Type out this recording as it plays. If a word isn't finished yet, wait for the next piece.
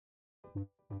This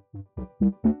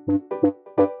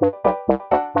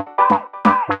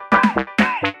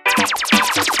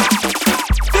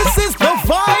is the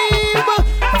vibe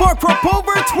for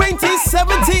Propover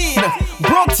 2017,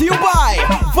 brought to you by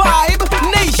Vibe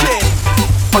Nation.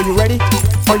 Are you ready?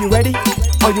 Are you ready?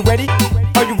 Are you ready?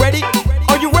 Are you ready?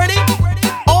 Are you ready?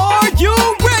 Are you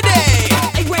ready?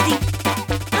 I'm ready.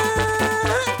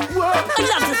 I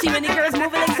love to see many girls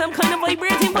moving like some kind of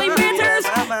vibrating vibrators.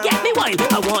 Get me wild.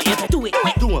 I want you to do it.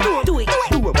 Do it. Do it. Do it. Do it.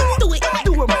 Do it.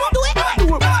 Do it. Do it.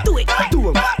 Do it. Do it. Do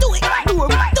it. Do it.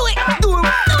 Do it. Do it.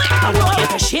 I want you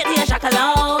to shake your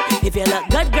shakalot. If you look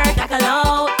good, girl,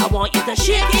 shakalot. I want you to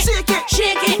shake it. Shake it.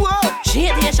 Shake it.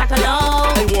 Shake your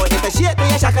shakalot. I want you to shake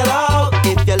your shakalot.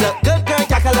 If you look good, girl,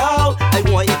 shakalot. I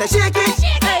want you to shake it.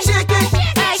 Shake it.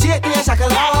 Shake your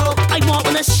shakalot. I want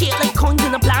one to shake like coins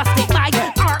in a plastic bag.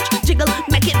 Arch, jiggle,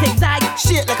 make it zigzag.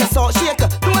 Shake like a salt shaker.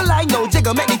 Don't lie, no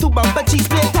jiggle. Make me two bumper cheese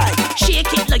play tight.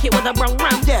 Shake it like it was a brown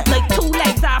ram. Yeah. Like two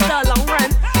legs after a long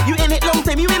run. You in it long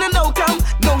time, you in a no come.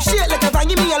 No shit like a van,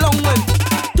 give me a long one.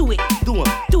 Do it. Do 'em.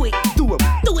 Do it. Do 'em.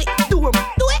 Do it. Do 'em.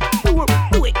 Do it. Do 'em.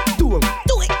 Do it. Do 'em.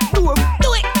 Do it. Do 'em.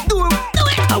 Do it. Do 'em. Do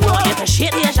it. I want you to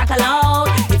shake your shakalot.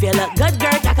 If you look good,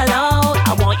 girl, shakalot.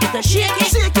 I want you to shake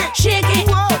it. Shake it. Shake it.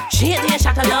 Whoa. Shake your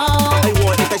shakalot. I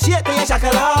want you to shake your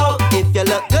shakalot. If you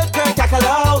look good, girl,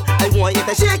 shakalot. I want you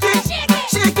to shake it.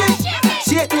 Shake it.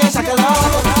 Shake your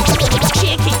shakalot.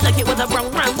 Shake it like it was a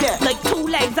brown ram. Yeah. Like two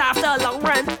legs after a long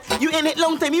run. You in it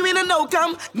long time, you in a no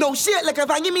come. No shit like a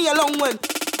van, give me a long one.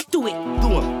 Do it.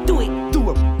 Do 'em. Do it. Do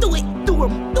 'em. Do it. Do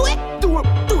 'em. Do it. Do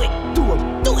 'em. Do it. Do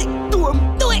 'em. Do it. Do 'em.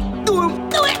 Do it. Do 'em.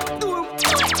 Do it. Do 'em.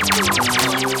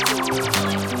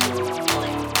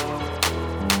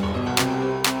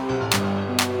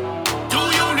 Do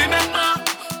you remember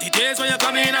the days when you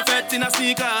come in a fet in a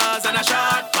sneakers and a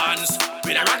short pants?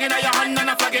 With a rag in your hand and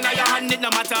a flag in your hand, it no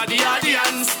matter the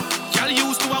audience. Girl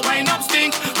used to a wind up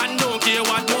stink and don't care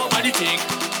what nobody think.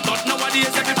 But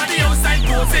nowadays everybody outside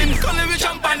posing. Come let me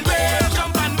jump and wave,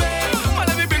 jump and wave. Well,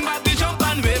 let me bring back the jump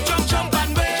and wave, jump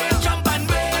and wave, jump and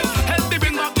wave. Help me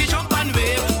bring back the jump and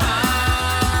wave.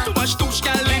 Too much touche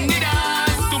girl in the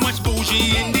dance, too much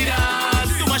bougie in the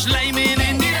dance, too much liming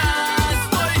in the dance.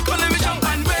 Boy, come let me jump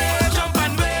and wave, jump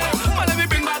and wave. Well, let me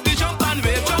bring back the jump and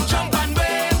wave, jump and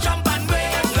wave, jump and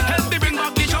wave. Help me bring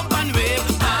back the jump and wave.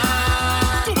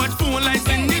 Too much phone lights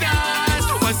in the dance,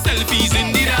 too much selfies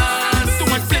in the dance, too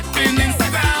much flipping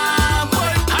Instagram.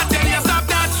 Boy, I tell you stop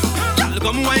that. Girl,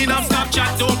 come wind up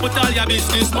Snapchat, don't put all your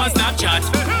business on Snapchat.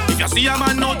 If you see a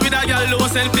man out with a girl, don't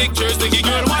send pictures to the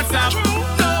girl WhatsApp.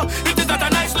 No, it is not a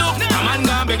nice look. A man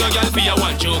gonna beg a girl for your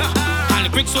one joke.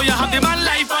 And quick so you have the man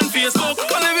life on Facebook.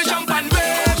 Come let me jump and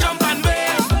wave, jump and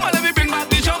wave. Well, let me bring back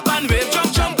the jump and wave,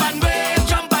 jump and wave,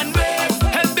 jump and wave.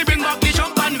 Help me bring back the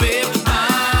jump and wave.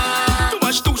 Too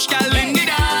much touche girl in the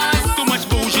dance, too much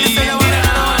bougie in the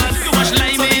dance, too much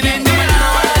liming in the dance.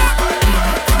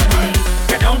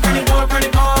 Get down on the pole, pull on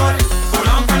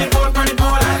the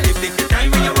pole, if the time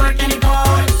when you work in the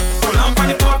pole, pull on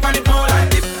the pole,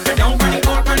 get down on the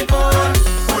pole, pull on the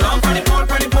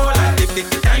pole, if the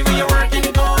time when you work in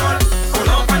the pole, pull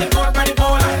on the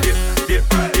pole,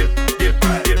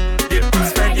 dip,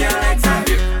 spread your legs and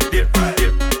dip,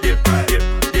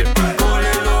 go a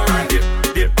little lower and dip,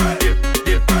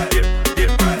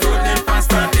 go a little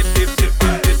faster, dip.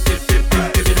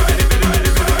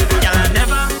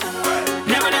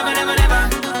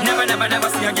 Girl, I never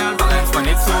see a girl balance when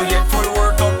it's so yet full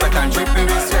workout, but and dripping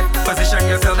with sweat. Position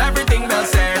yourself, everything well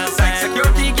said. Like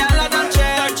security, girl, I don't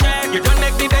check. You don't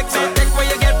make me vex, so take where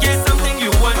you get something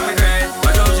you want regret.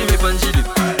 But how she whip and she dip,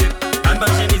 and but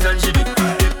she knees and she dip.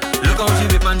 Look how she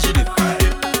whip and she dip.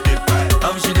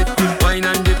 How she dip, wine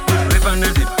and dip, whip and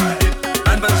dip.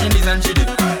 And but she knees and she dip.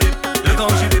 Look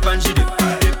how she whip and she dip.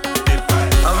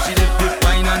 How she dip,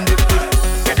 wine and dip.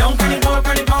 Get down on the pole, pull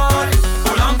on the pole,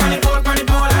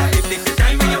 if the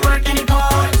time when you work in the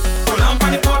pole, pull on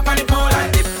the pole,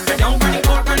 dip. Get down on the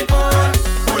pole, pull on the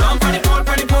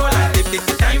pole, if the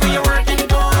time when you work in the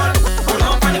pole, pull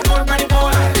on the pole,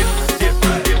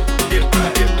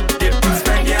 dip,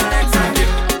 spread your legs and dip,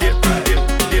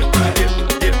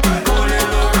 go a little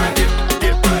lower and dip,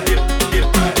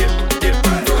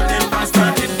 go a little faster,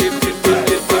 dip.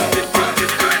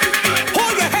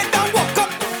 Hold your head down, walk up,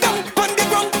 down on the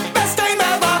ground. Best time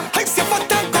ever. Hikes your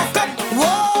foot and cock up.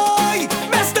 Why?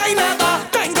 Best time ever.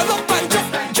 Tangle up and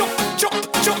jump.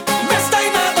 Best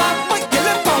time ever. Bite your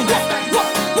lip and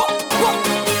walk.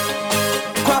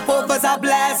 Crop over's a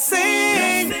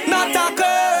blessing, not a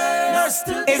curse.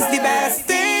 It's the best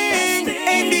thing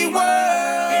in the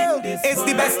world. It's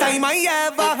the best time time I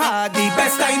ever had. The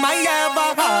best time I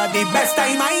ever had. The best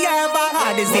time I ever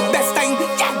had is the best time.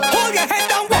 Yeah. Hold your head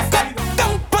down, walk up,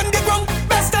 down on the ground.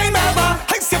 Best time ever.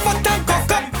 Ice your foot and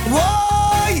cock up.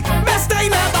 Whoa, best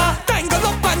time ever. Tangle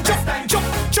up and jump, jump,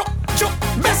 jump, jump.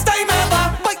 Best time ever.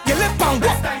 Bite your lip and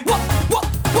walk, walk, walk,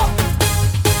 walk.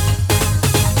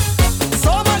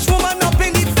 So much woman up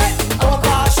in the bed. Oh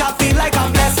gosh, I feel like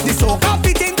I'm blessed. The soca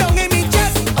fitting down in me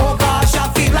chest. Oh gosh,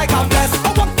 I feel like I'm blessed.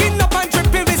 I'm walking up and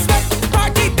dripping with sweat.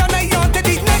 Party done, I on to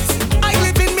the next. I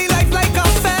living me life like a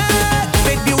fat.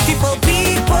 With beautiful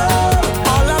people,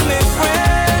 all of my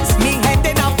friends. Me head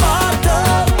in a photo,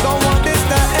 don't want this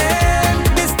to end.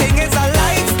 This thing is a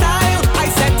lifestyle, I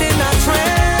set in a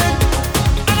trend.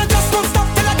 And I just won't stop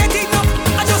till I get enough.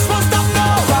 I just won't stop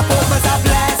now. Rap over's a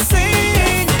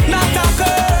blessing, not a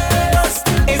curse.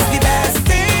 It's the best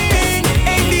thing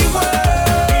in the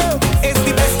world. It's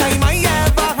the best time I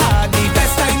ever had. The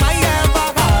best time I ever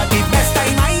had. The best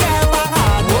time I ever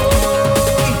had. Whoa.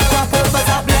 Rap over's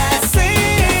a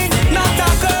blessing, not a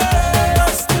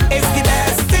curse. It's the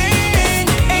best thing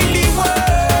in the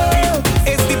world.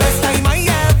 It's the best time I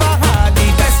ever had. The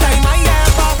best time I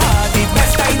ever had. The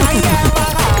best time I ever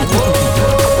had. Whoa.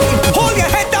 Hold your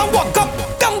head down, walk up,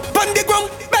 down on the ground.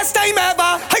 Best time ever.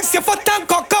 Ice your foot and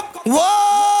cock up.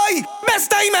 Whoa,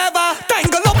 best time ever.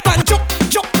 Tangle up and jump,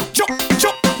 jump, jump,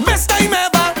 jump. Best time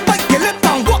ever. Bite your lip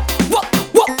and walk, walk,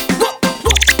 walk, walk,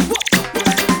 walk, walk.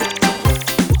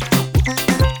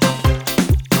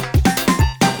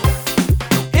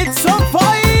 It's a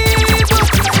vibe.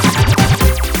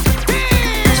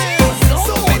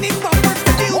 So many numbers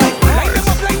to deal with. Line them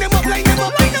up, line them up, line them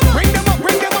up, line them up. Bring them up,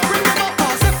 bring them up, bring them up.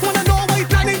 Cause if wanna know what you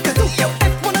planning to do,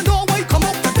 if wanna know what you come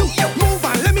up to do, move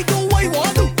on, let me do what you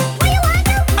want to do. What you want to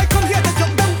do? I come here to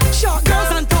jump down. Short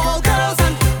girls and tall girls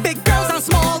and big girls and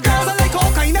small girls. I like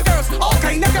all kind of girls, all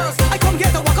kind of girls. I come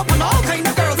here to walk up on all kind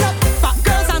of girls. Fat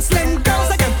girls and slim girls.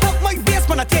 I can put my bass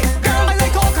on a tape. Girl, I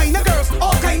like all kind of girls,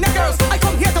 all kind of girls. I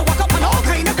come here to walk up on all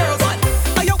kind of girls.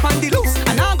 I out on the loose,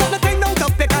 and I'm gonna take no to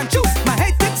pick and choose. My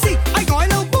head tipsy, I got a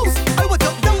little boost. I would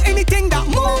duck down anything that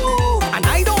move, and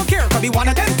I don't care, cause be one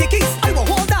of them kickies. I will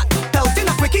hold that belt in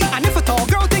a quickie, and if a tall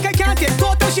girl think I can't get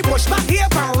taught, then she push back here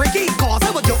for Ricky. Cause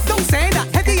I would duck down saying that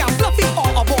heavy and fluffy, or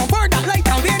a warm bird that like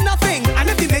can wear nothing. And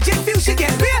if the midget feels she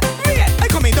get weird, I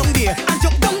come in down there and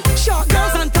jump down. Short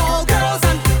girls and tall girls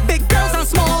and big girls and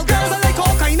small girls. I like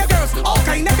all kind of girls, all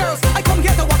kind of girls. I come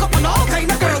here to walk up on all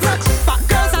kind of girls. Fat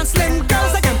girls and slim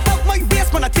girls. I can put my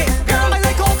bass on a tape. Girl, I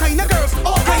like all kind of girls,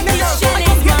 all kind of girls. I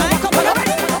come here to walk up on all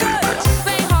kind of girls.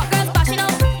 Very hot girls bashing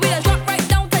out. We just drop right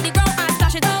down to the ground and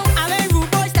splash it out. I ain't rude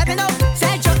boy stepping out.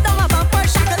 Said jump down my bumper,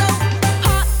 shackle out.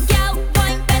 Hot gal,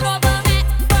 wine, bend over, neck,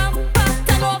 bumper,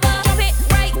 turn over. Drop it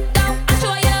right down, I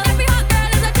show ya. Every hot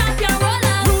girl is a champion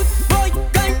roller. Rude boy,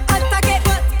 gun, attack it,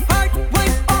 but hard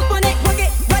wine up on it, work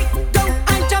it right down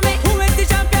and jam it. Who is the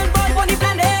champion boy on the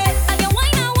planet? And you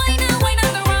whine and whine and whine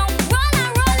on the ground.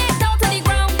 Roll it down to the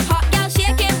ground. Hot gal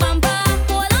shake it bumper.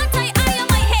 Hold on tight or you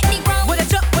might hit the ground. With a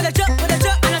jump, with a jump, with a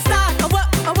jump, and a start, a walk,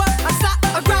 a slap,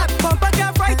 a grab. Bumper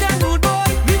can't frighten rude boy.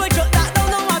 We will jump that down,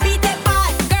 now I beat it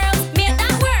back. Girl, make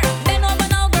that work. Bend over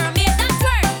now, girl, make that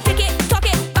twerk. Tick it, talk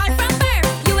it, bad from birth.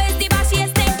 You is the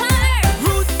bashiest thing on earth.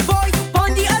 Rude boy, on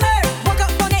the alert. Walk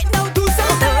up on it now, do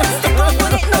something. Step up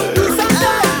on it now, do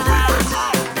something.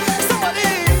 Somebody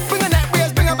bring a neck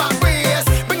brace, bring a back brace,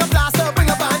 bring a plaster, bring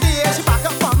a bandage. She back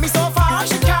up on me so far,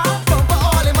 she can't bumper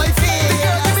all in my face. The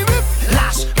girl give me whip,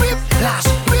 lash, whip, lash,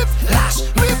 whip, lash,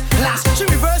 whip, lash. She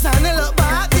reverse and then look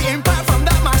back. The impact from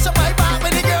that mash up my back.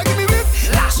 When the girl give me whip,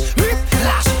 lash, whip,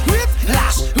 lash, whip,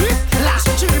 lash, whip, lash.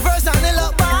 She reverse and then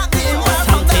look back. The impact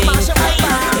from that mash up my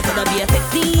back. It could be a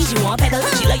sexy, she want pedal.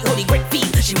 She like holy great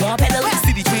feet, she want pedal.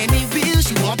 See the training wheels,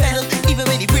 she want pedal. Even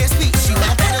when the brace speak, she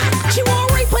want pedal. She want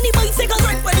ride on the bicycle.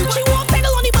 She want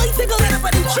pedal on the bicycle.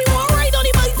 She want ride on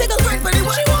the bicycle.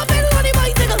 She want pedal on the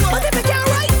bicycle. But if you can't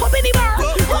ride, hop in the bar,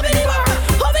 hop in the bar,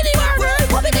 hop in the bar, girl,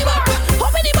 hop in the bar,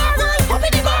 hop in the bar, girl, hop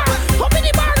in the bar, hop in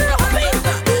the bar, girl, hop in.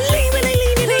 Lean with it,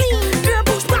 lean with it. Girl,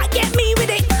 push back, get me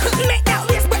with it. Make that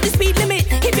list, break the speed limit.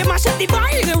 If you mash up the bar,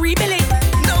 you can rebuild it.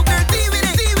 No girl, be with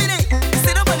it, be with it.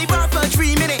 Sit up on the bar for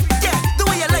 3 minutes. Yeah, the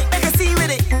way you like, make a see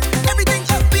with it. Everything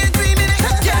up in 3 minutes.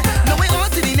 Yeah, now we on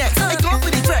to the next. I go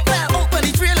for the track. Out on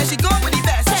the trail and she go with the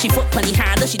best. She foot on the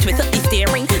handle, she twist up the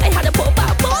steering. I had to put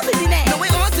back balls in the neck. Now we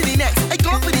on to the next. I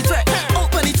go for the track. Out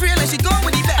on the trail and she go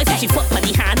with the I best. said she foot on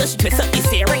the handle, she twist up the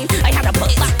steering. I had to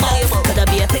put back balls. Could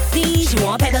be a sexy, she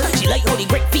want pedal. She like holy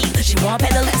great feet, she want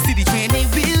pedal. See the training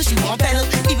wheels, she want pedal.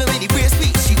 Even when the brace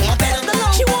speak, she want pedal.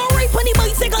 She want ride on the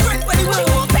bicycle. She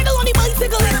want pedal on the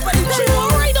bicycle. She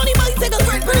want ride on the bicycle.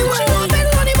 She want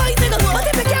pedal on the bicycle.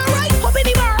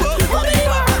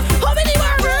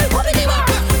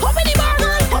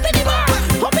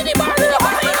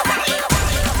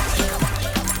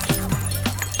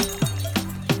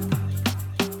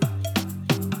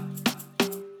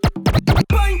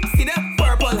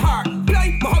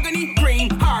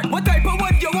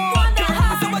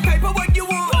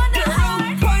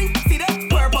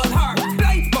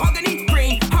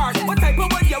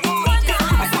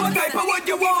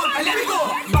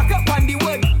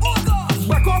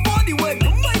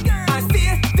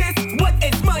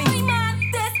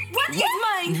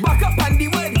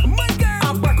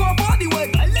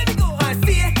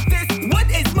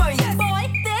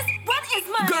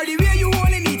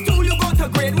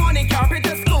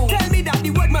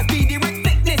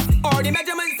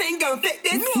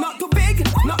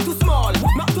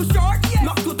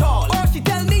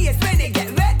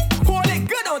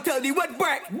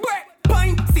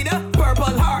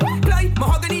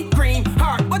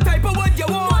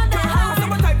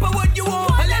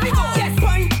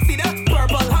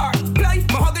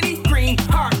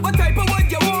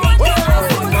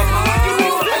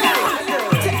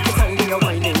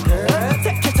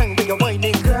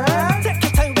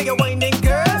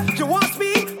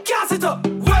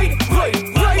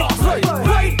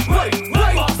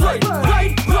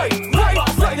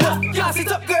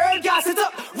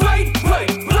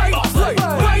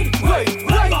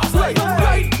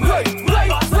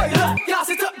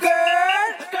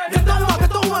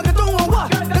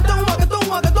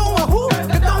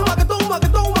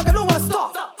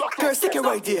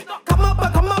 day. Come up,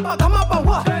 what? Come up,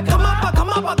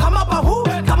 who?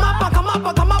 Come up,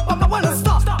 I wanna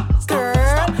stop. Girl,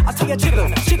 I tell you jiggle,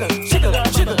 jiggle, jiggle,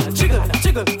 jiggle, jiggle,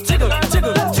 jiggle, jiggle, jiggle,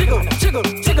 jiggle, jiggle, jiggle,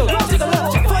 jiggle.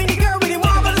 Find the girl with the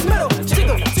marvelous metal.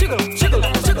 Jiggle, jiggle, jiggle,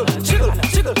 jiggle, jiggle,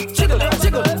 jiggle, jiggle,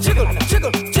 jiggle, jiggle,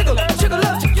 jiggle, jiggle, jiggle.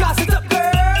 Gas it up, girl.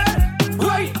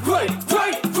 Right.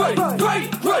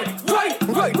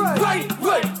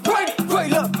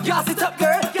 Look, gas it up,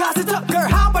 girl. Gas it up, girl.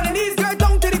 How about the knees, girl,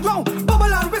 down to the ground.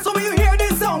 Bubble and whistle when you hear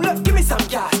this sound. Look, give me some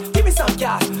gas, give me some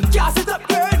gas. Gas it up,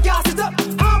 girl, gas it up.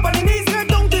 How about the knees, girl,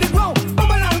 down to the ground.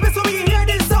 Bubble and whistle when you hear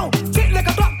this sound. Tick like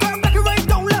a clock, girl, back it right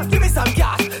down. Look, give me some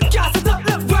gas, gas it up.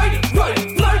 Look, right. Look,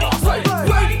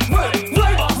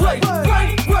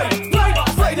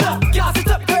 gas it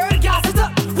up, girl, gas it up.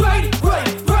 Right.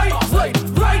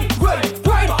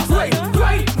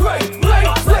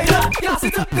 Gas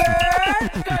it up, girl.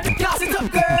 Gas it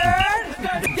up, girl.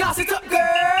 Gas it up,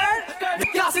 girl.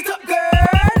 Gas it up, girl.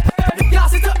 Gas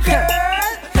it up, girl.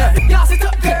 Gas it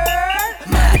up, girl.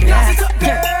 Gas it up,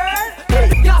 girl.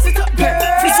 Gas it up, girl.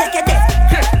 3 seconds.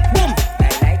 Boom. I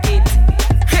like it.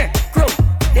 Crow,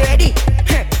 they ready?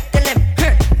 Tell them,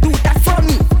 do that for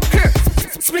me.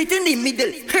 Split in the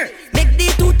middle. Make the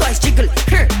two toys jiggle.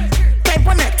 Climb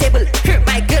on a table.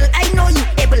 My girl, I know you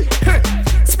able.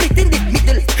 Split in the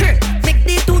middle. Make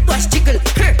the two toys jiggle.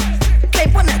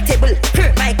 Climb on a table.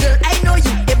 My girl, I know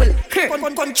you able.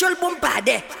 Control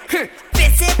bombade.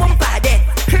 Face bombade.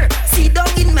 Sit down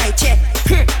in my chair.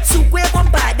 Sukwe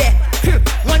bombade.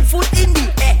 1 foot in the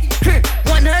air.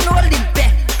 1 hand holding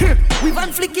back. With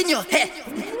 1 flick in your hair.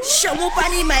 Show up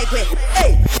on the mic way.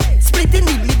 Hey, split in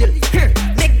the middle.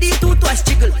 Make the two toys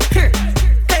jiggle.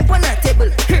 Climb on a table.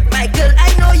 My girl,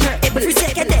 I know you're able. 3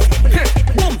 seconds.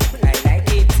 Boom. I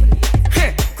like it.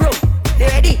 Crow, they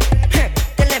ready?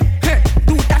 Tell them,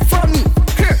 do that for me.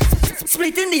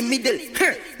 Split in the middle.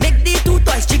 Make the two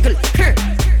toys jiggle.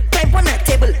 Climb on a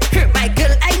table. My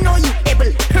girl, I know you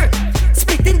able.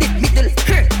 Split in the middle.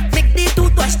 Make the two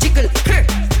toys jiggle.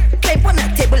 Climb on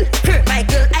a table. My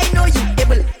girl, I know you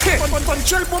able.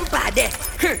 Control bombade.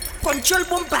 Control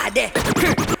bombade.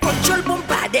 Control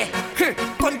bombade.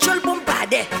 Control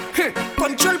bombade.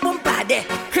 Control bombade.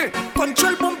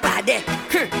 Control bombade.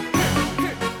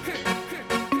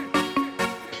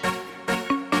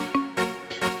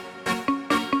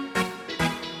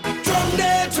 Drunk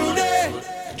there today,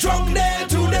 drunk there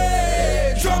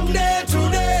today, drunk there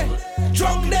today,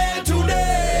 drunk there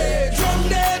today, drunk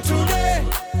there today,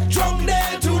 drunk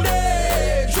there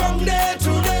today, drunk there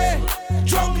today,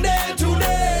 drunk there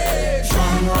today.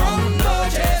 Strong rum no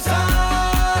chaser,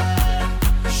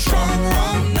 strong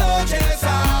rum no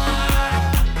chaser,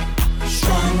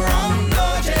 strong rum no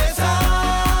chaser,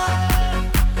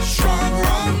 strong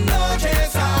rum no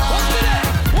chaser.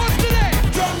 What's today?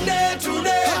 Drunk there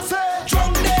today.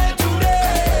 Drunk there today,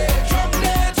 drunk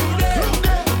there today,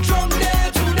 drunk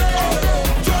there today,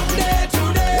 drunk there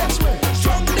today,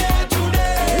 drunk there today,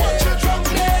 drunk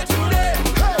there today,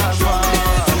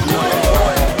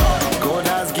 Good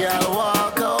as girl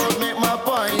walk out, make my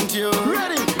point you.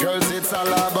 Ready? Girls, it's all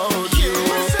about you.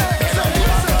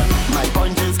 My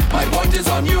point is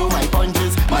on you. My point is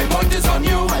on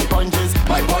you.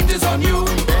 My point is on you.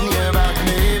 Then you're back,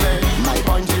 baby. My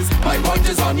point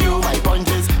is on you. My point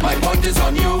is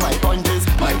on you. My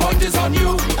point is on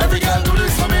you. Every girl do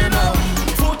this for me now.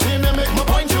 Foot in and make my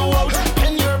point you out.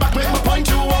 In your back, make my point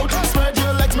you out. Spread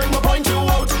your legs, make my point you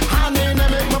out. Hand in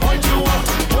and make my point you out.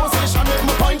 Position, make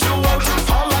my point you out.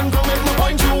 Fall and go, make my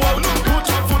point you out. Put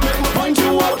your foot, make my point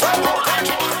you out.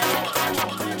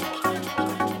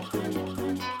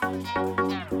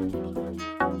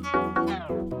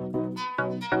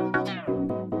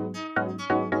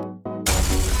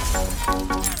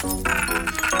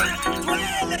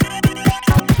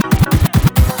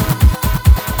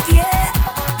 Yeah.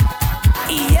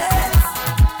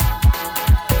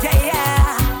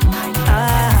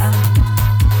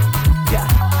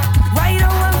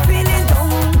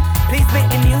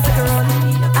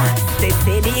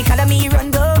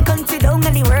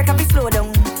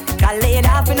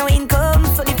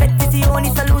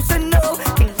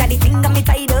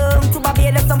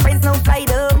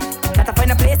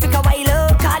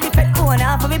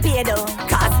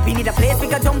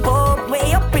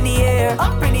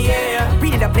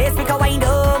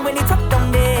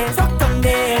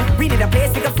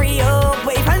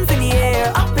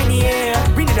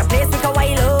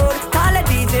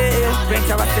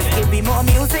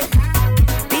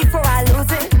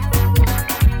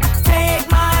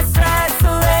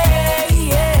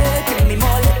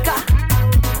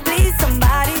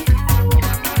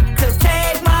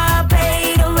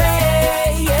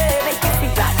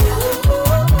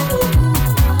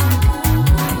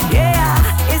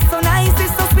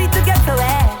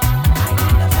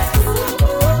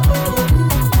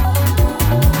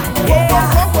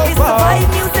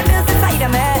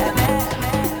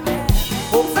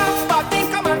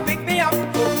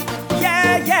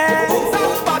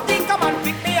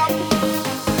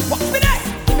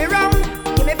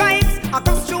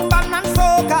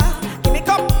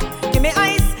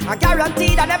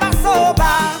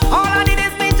 sober. All I need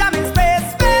is me jamming space,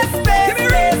 space, space. Give me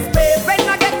space, space. When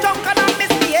I get drunk and I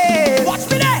misbehave. Watch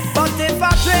me there. But if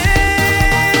I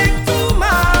drink too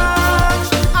much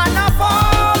and I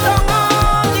fall down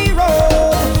on the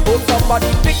road, hope somebody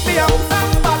pick me up.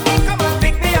 Somebody come and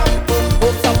pick me up.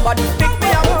 Hope somebody pick me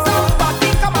up. Somebody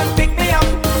come and pick me up.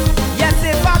 Yes,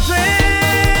 if I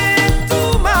drink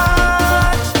too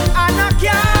much and I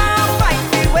can't find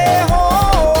me way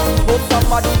home, hope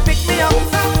somebody pick me up.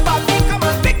 Somebody come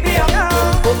and pick me up.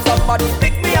 Hope somebody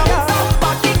pick me up.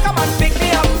 Somebody come and pick me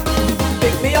up.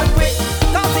 Pick me up quick.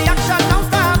 Cause the action now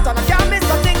start and I can't miss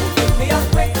a thing. Pick me up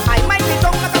quick. I might be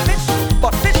drunk like a fish,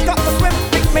 but fish got to swim.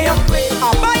 Pick me up quick.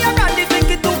 I'll buy a brandy, drink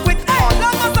it too quick. All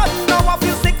of a sudden now I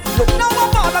feel sick. Look now I'm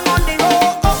falling on the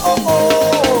road. Oh oh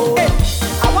oh. Hey,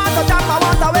 I want to jump, I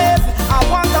want to wave, I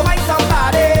want to wine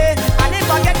somebody. And if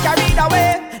I get carried away,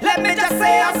 let me just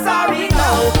say I'm sorry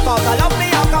now. Cause I love me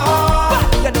alcohol.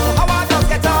 You know how I just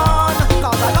get on.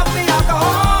 Cause I love me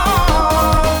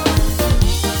alcohol.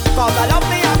 Cause I love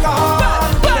me alcohol.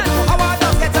 You know how I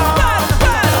just get on.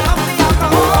 Cause I love me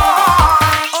alcohol.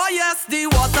 Oh yes, the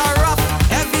water rough.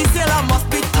 Every sailor must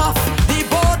be tough. The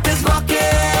boat is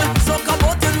rocking, Soca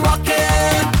boat is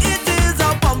rocking. It is a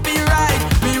bumpy ride.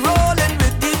 We rolling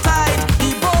with the tide. The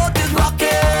boat is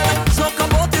rocking, Soca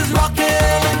boat is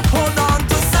rocking. Hold on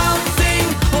to something,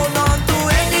 hold on to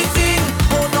anything,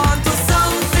 hold on to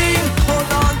something,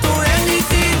 hold on to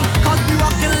anything. Cause we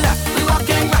rocking left, we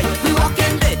rocking right, we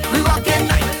rocking day, we rocking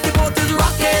night. The boat is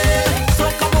rocking,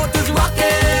 Soca boat is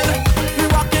rocking. We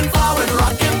rocking forward,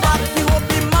 rocking back. We hope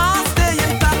the mast stay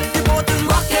intact. The boat is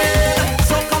rocking,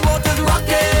 Soca boat is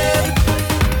rocking.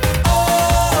 Oh,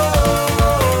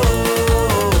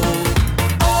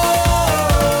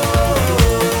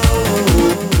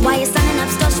 Why you standing up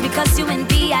stush because you in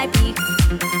VIP?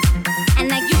 And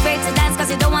like you afraid to dance cause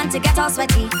you don't want to get all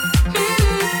sweaty.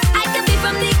 I could be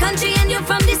from the country and you're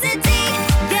from the city.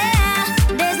 Yeah,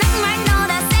 there's nothing right now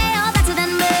that say all better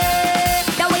than me.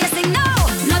 The way you sing, no,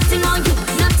 nothing on you,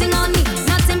 nothing on me,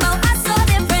 nothing about us so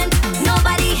different.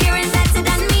 Nobody here is better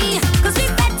than me. Cause we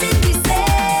bet in the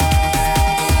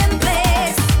same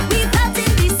place. We felt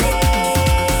in the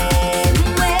same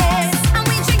ways. And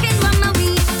we drinking rum and we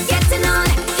getting on,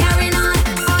 carrying on.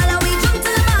 All of we drunk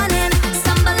till the morning,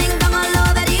 stumbling down all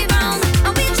over the ground.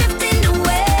 And we drifting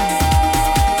away.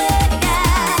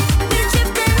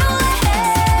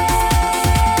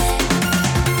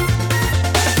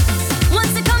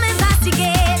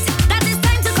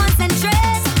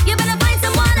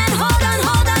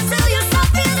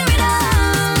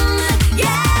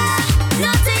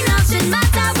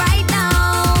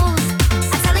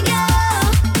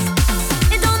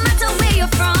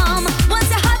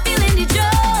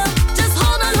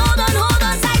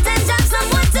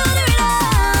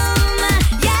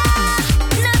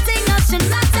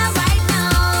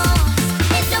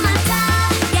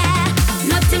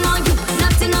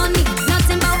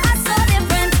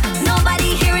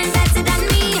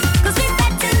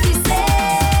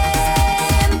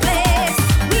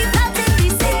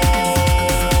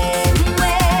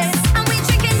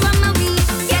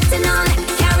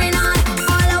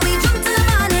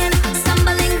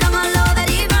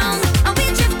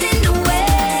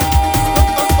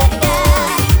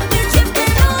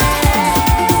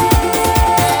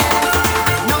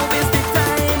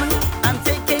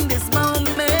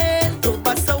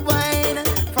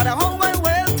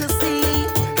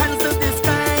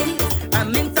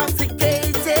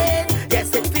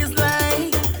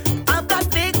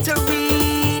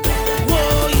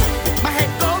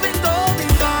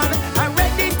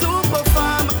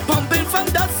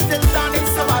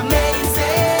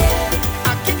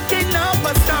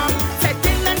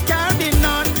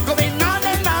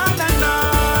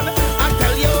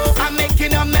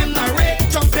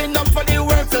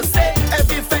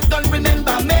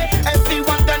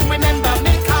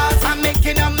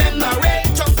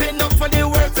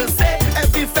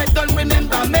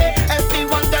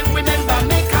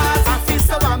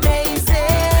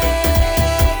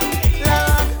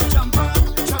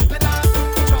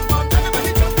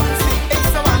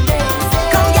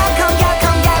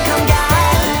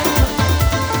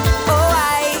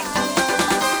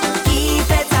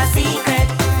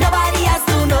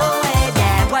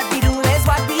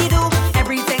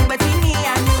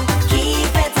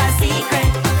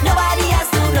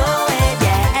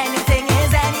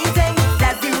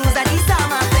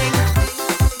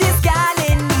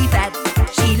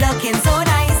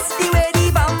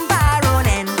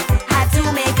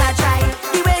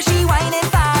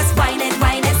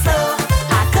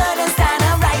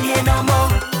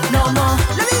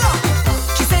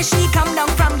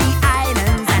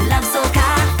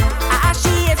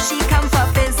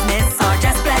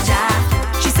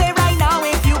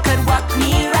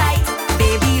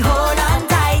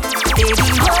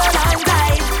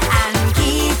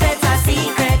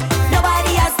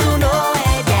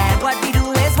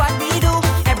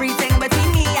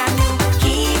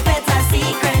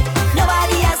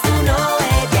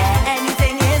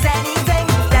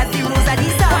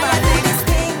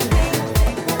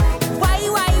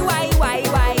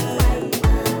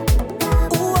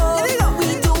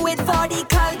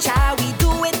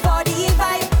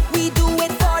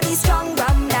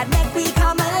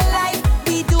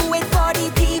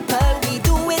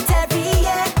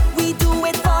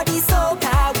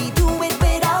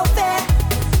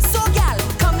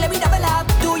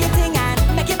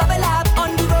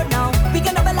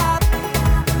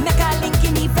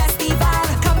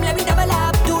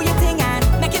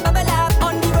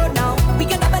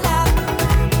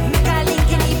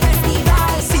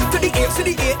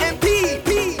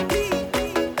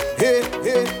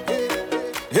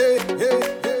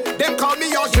 call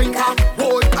me a drinker.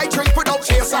 Boy, I drink without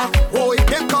chaser. Boy,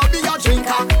 them call me a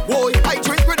drinker. Boy, I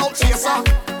drink without chaser.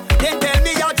 They tell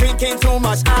me you're drinking too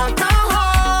much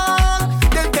alcohol.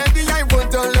 They tell me I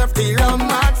would have left the rum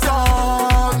at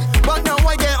all. But now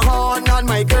I get on and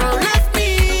my girl left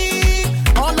me.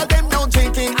 All of them now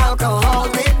drinking alcohol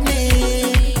with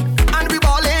me. And we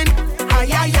ballin',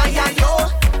 ay ay ay ay yo,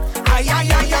 ay ay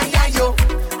ay ay ay yo,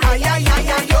 ay ay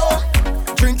ay ay yo.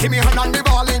 Drinking me hand and we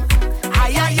ballin',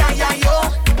 ay ay ay ay yo,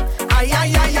 ay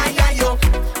ay ay ay ay yo,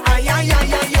 ay ay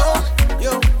ay ay yo.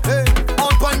 Yo, hey.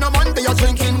 Up on a Monday you're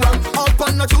drinking rum, up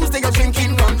on a Tuesday you're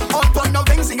drinking rum, up on a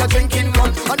Wednesday you're drinking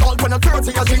rum, and all on a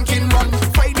Thursday you're drinking rum.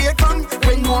 Friday come,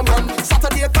 bring more rum.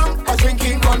 Saturday come, you're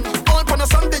drinking rum. All on a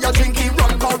Sunday you're drinking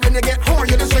rum. Cause when you get home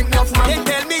you just drink enough rum. They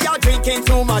tell me you're drinking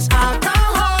too much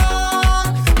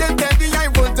alcohol. They tell me I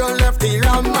would've left the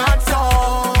rum at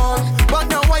all. But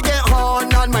now I get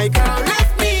home and my girl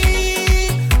left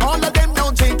me. All of them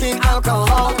now drinking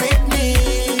alcohol with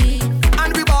me.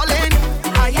 And we ballin',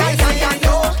 ay ay ay ay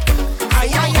yo, ay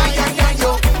ay ay ay ay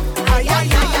yo, ay ay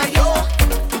ay ay yo.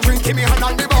 Drinking me hand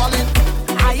and we ballin',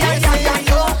 ay ay ay ay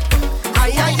yo,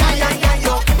 ay ay ay ay ay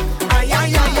yo, ay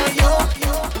ay ay ay yo.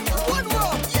 One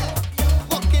row, yeah.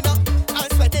 Walking up and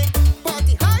sweating,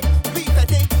 party hard, we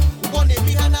petting. One in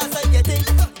behind as I getting,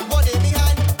 one in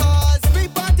behind. Cause we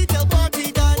party till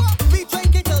party done. We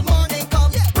drink it till morning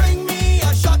come. Bring me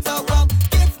a shot of rum,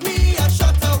 give me a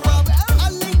shot of rum.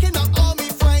 I'm linking up all me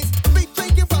friends. We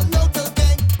drinking from now till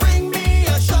then. Bring me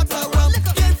a shot of rum,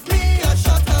 give me a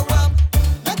shot of rum.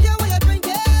 Let you what you're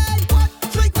drinking.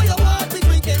 Drink what you want, we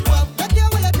drinking rum. Let you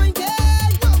what you're drinking.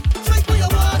 Drink what you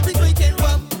want, we drinking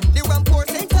rum. The rum pours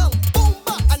in town. Boom,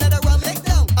 back, another rum leg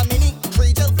down. A mini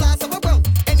 3 gel flask of a rum.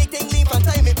 Anything leave on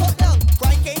time, it put down.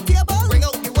 Cranking table, bring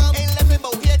out the rum. Ain't left me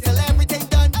bout here till everything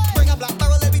done. Bring a black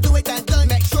barrel, let me do it and done.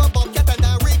 Make sure Bob Cat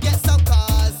and Rig get some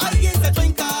cars. I is a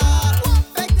drinker.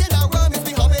 Affected a rum is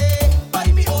me hobby.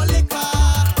 Buy me all liquor.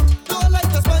 Don't like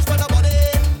to sponge for nobody.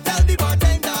 Tell the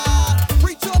bartender.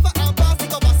 Reach over and pass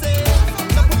it over, say.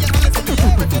 Now put your hands in the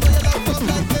air if you know you love rum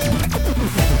like this.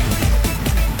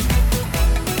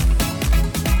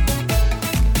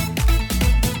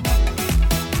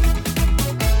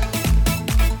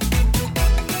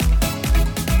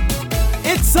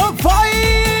 It's a vibe.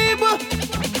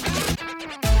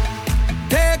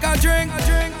 Take a drink,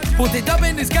 put it up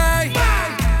in the sky.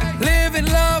 Live in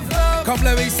love, come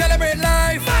let me celebrate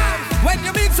life. When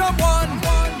you meet someone,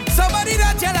 somebody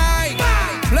that you like,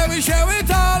 let me share with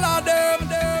all of them.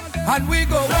 And we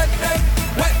go wet them,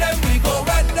 we go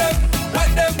wet them,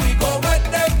 we go wet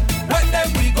them, we go wet them,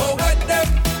 we go wet them,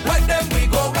 we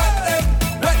go wet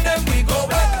them,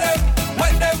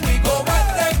 we go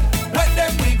wet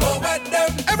them, we go wet them.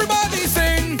 Everybody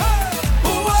sing. Ooh,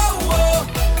 oh, oh.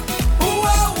 Ooh,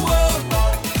 oh, oh.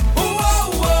 Ooh,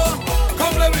 oh, oh.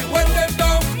 Come let me wet them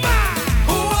down.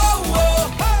 Ooh, oh, oh.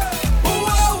 Ooh,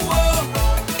 oh, oh.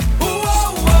 Ooh,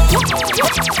 oh, oh.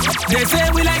 They say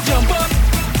we like jump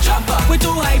up, we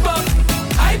too hype up.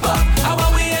 And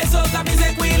when we hear soca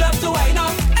music, we love to wind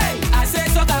up. Hey, I say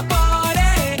soca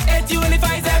party, it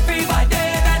unifies everybody.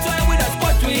 That's why we just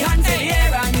put we hands in the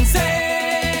air and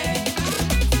say,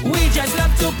 we just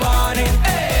love to party.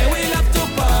 Hey, we love to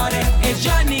party. It's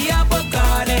Johnny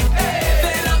Abacani. Hey,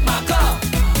 fill up my cup.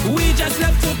 We just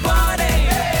love to party.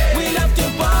 We love to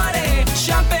party.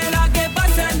 Champagne I give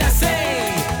us and I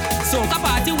say, soca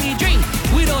party we drink,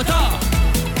 we don't talk.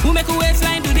 We make a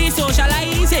waistline do the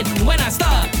socializing when I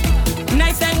start.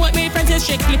 Nice time with me friends is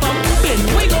strictly pumping.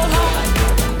 We go hard.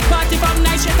 Party from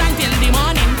night shit until the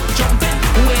morning. Jumping,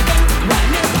 waving,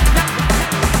 running.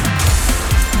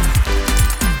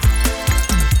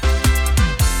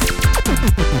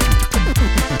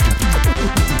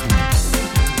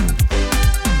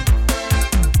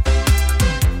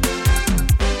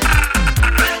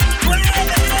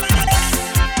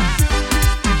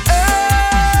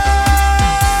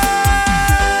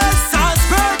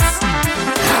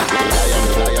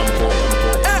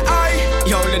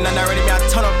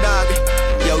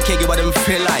 Kick it what them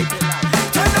feel like.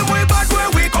 Tell them we back where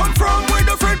we come from. With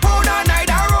the fruit powder, night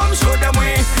and rum. Show them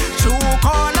we true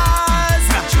colors.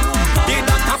 They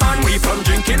not a ban we from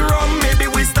drinking rum. Maybe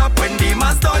we stop when the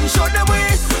mass done. Show them we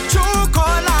true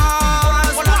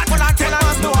colors. Tell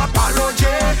us no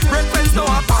apology. Breakfast no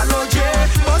apology.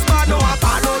 Bus bar no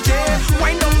apology.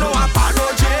 Wind up no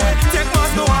apology. Take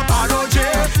us no apology.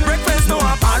 Breakfast no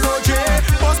apology.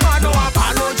 Bus bar no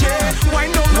apology.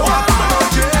 Wind up no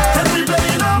apology. We play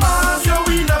in a mass, yeah,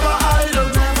 we never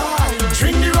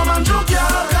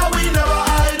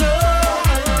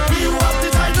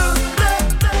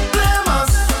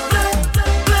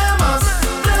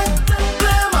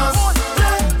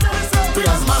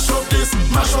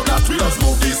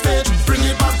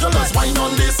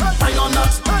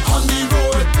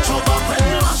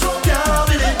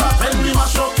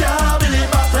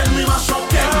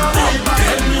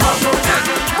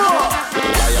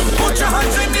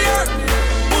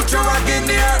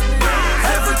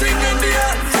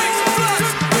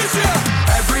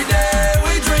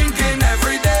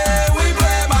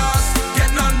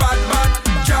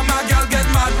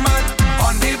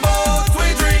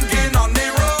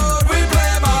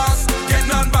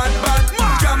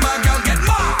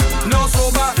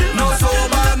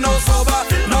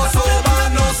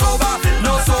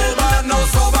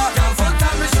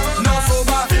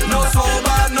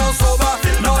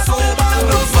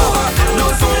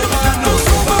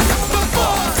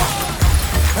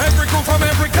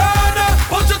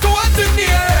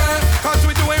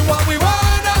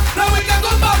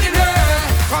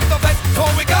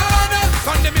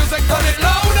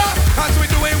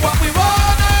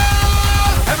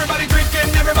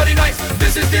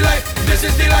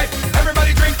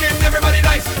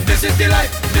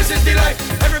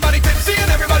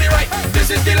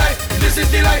this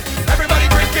is the life. Everybody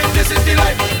drinking, this is the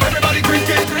life. Everybody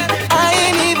drinking, drinking. I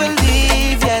ain't even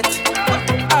leave yet.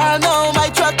 I know my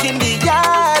truck in the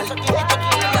yard.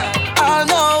 I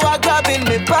know I grabbing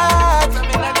me bag.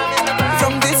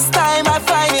 From this time I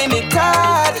finding it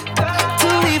hard to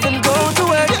even go to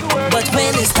work. But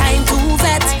when it's time to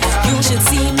vet, you should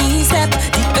see me step.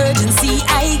 The urgency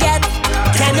I get.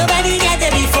 Can nobody get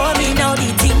there before me? Now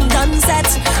the thing done set.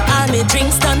 All me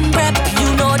drinks done prep.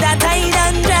 You know that I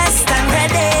done dressed and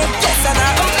ready. Yes, and I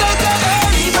don't go to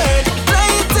early bird.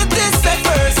 Flying to this at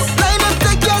first. Line up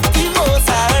to get the most.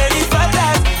 I heard it for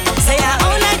that. Say I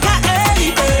own like a early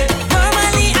bird.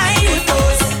 Normally I would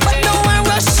toast, but no I'm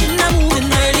rushing. I'm moving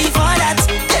early for that.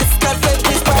 Yes, God said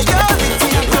this priority.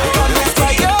 Come this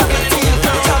priority.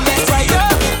 Come this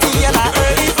priority. And I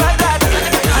heard it for that.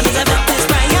 I'm the best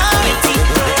priority.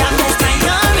 Come this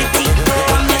priority.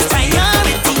 Come this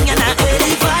priority. And I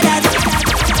early for that.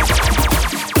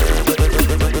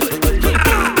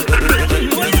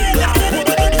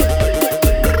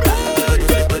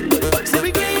 Say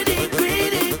we greedy,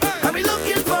 greedy, and we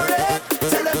looking for it.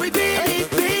 Tell every beady,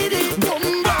 beady,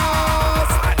 bombas.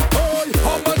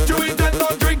 How much you intend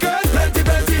on drinking? Plenty,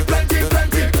 plenty, plenty,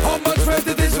 plenty. How much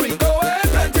ready this week going?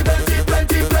 Plenty, plenty,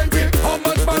 plenty, plenty. How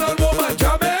much man and woman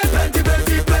jamming? Plenty,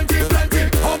 plenty, plenty, plenty.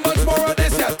 How much more of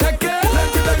this you taking?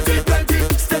 Plenty, plenty, plenty.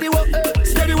 Steady work,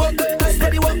 steady work,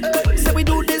 steady work. Say we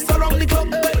do this around the clock.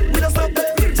 We don't stop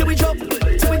till we drop,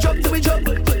 till we drop, till we drop.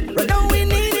 Right now we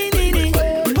needy, needy.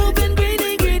 We moving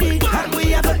greedy, greedy, and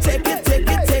we have to take it, take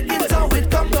it, take it. How it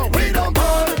come down. We don't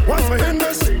ball. Once we in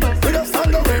this, we don't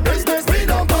stand away business. We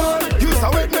don't ball. Use a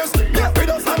witness. Yeah, we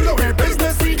don't stand away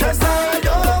business. 'Cause I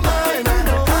don't mind.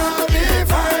 I'll be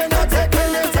fine. I'm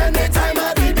taking it any time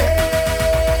of the day.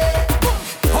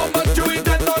 How much you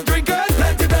intend on drinking?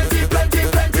 Plenty, plenty, plenty,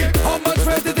 plenty. How much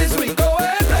ready this week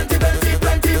going? Plenty, plenty,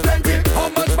 plenty, plenty. How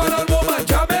much man and woman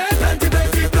jamming? Plenty,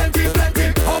 plenty, plenty, plenty.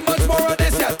 How much more of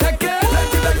this you taking?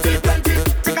 Plenty, plenty, plenty.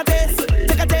 Take a taste,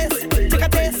 take a taste, take a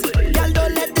taste. Girl,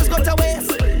 don't let this go to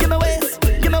waste. Give me waste,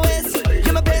 give me waste,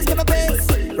 give me pace, give me pace.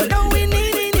 Right now we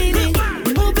needy, needy.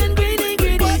 We moving greedy,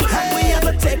 greedy. And we have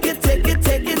to take it, take it,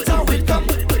 take it. How it come.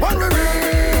 When we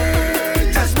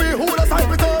reach, just we who the side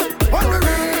with us. When we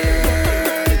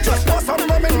reach, just pour some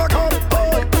rum in my cup.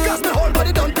 Oh, gas me whole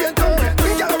body done paint up.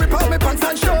 Girl, rip out me pants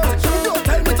and shirt. Don't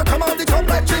tell me to come out the top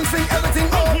like drinks, sing everything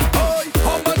up. Oh,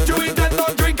 How much you intend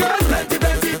on drinking? Plenty,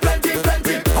 plenty, plenty,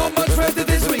 plenty. How much ready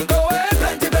this week going?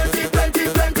 Plenty, plenty, plenty,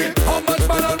 plenty. How much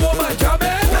man and woman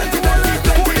jamming? Plenty, plenty,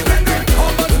 plenty, plenty. How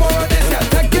much more of this you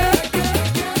taking?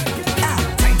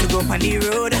 time to go on the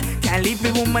road. Can't leave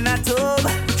me woman at home.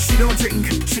 She don't drink,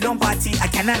 she don't party. I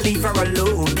cannot leave her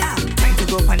alone. Time to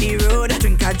go on the road.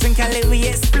 Drink, and let we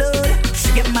explode. She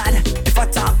get mad if I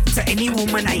talk to any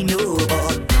woman I know.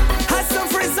 Had some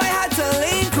friends I had to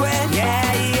link with.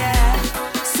 Yeah, yeah.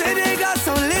 Say they got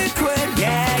some liquid.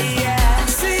 Yeah, yeah.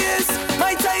 She is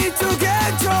my time to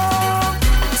get drunk.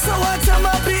 So I tell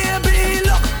my baby,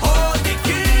 look, hold the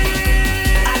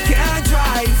key. I can't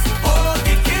drive. Hold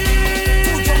the key.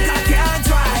 Too drunk, I can't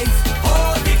drive.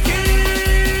 Hold the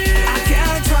key. I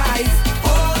can't drive.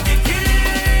 Hold the key.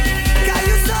 Can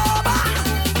you sober?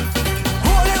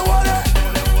 Hold it, hold it.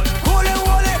 Hold it,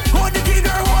 hold it. Hold the key,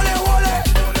 girl. Hold it, hold it.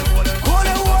 Hold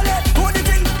it, hold it. Hold the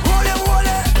thing. Hold it, hold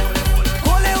it.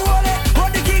 Hold it, hold it.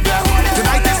 Hold the key, girl. Hold it,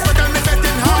 Tonight is hold it. what I'm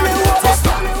betting hard. First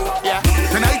stop. Yeah.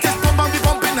 Tonight is pump and be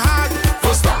pumping hard.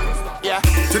 First stop. Yeah.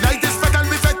 Tonight is fat and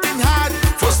be fetting hard.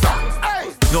 First stop.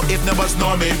 No if, no buts,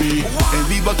 no maybe. And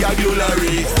we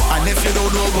vocabulary. And if you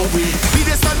don't know what we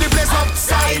just turn the place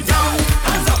upside down.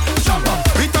 Hands up, jump up.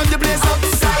 We turn the place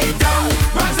upside down.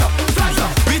 Rise up, fly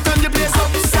up. We turn the place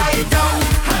upside down.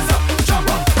 Hands up, jump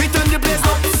up. We turn the place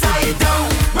upside down.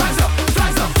 Rise up,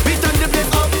 fly up. We turn the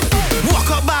place up. Walk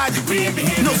up bad.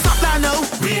 No stop that now.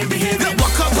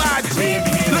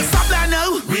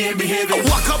 No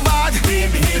walk up bad.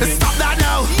 No stop that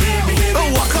now. Walk up bad. Stop that now.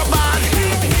 Walk up bad.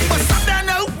 Stop that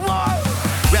now.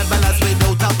 Red balance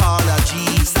without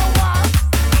apologies.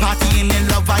 Partying in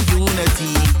love and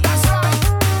unity.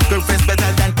 Girlfriend's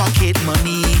better than pocket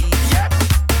money.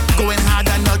 Going hard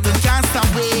and nothing can stop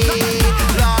we.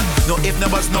 Lord, no if, no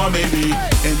buts, no maybe.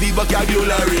 And the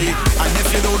vocabulary. And if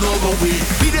you don't know what we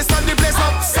just turn the place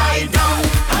upside down.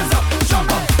 Hands up,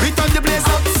 jump up. We turn the place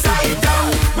upside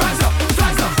down. Rise up,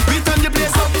 fly up. We turn the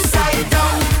place upside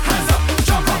down. Hands up,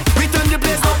 jump up. We turn the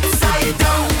place upside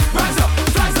down. Rise up,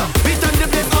 fly up. We turn the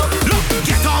place up. Look,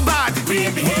 get on bad.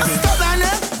 Stop that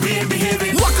now.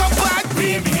 Walk up bad.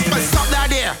 But stop that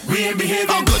there.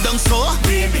 I'll go down so.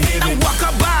 And walk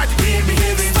up bad.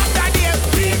 Stop that there.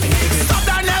 Stop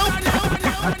that now.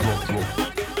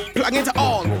 Plug it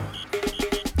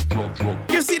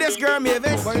this girl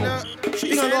Mavis.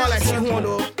 She gonna go out like she want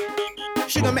though.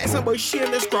 She gonna make some boy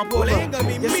shameless crop over. Ain't gonna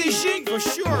be me she for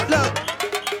sure. Look,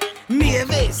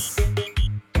 Mavis,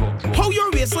 how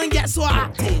your waistline get so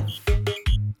active?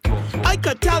 I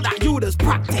could tell that you just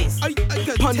practice. I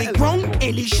could on the ground,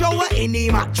 in the shower, in the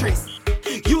mattress.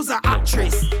 You's an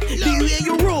actress. The way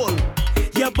you roll,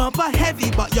 your bumper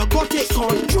heavy, but you got it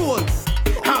control.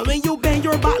 And when you bend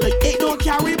your back like it don't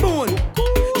carry bone,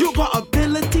 you got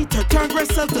ability to turn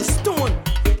yourself to stone.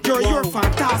 You're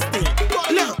fantastic.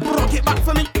 Look, rock it back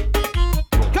for me.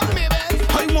 Come here, man.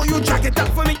 I want you jack it up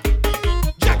for me.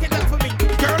 Jack it up for me.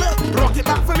 Girl, look, rock it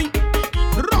back for me.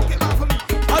 Rock it back for me.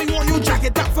 I want you jack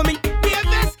it up for me.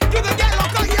 Mavis, you can get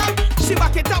locked up, yeah. She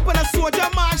back it up on a soldier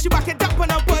man. She back it up on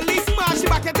a policeman. She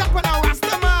back it up on a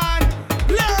rasta man.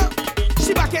 Look,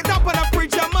 she back it up on a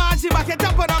preacher man. She back it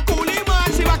up on a coolie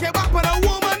man. She back it up on a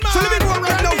woman man. So let me go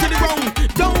right down to the ground.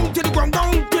 Down to the ground,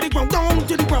 down to the ground, down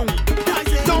to the ground.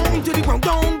 Down to the ground,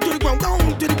 down to the ground, down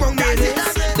to the ground,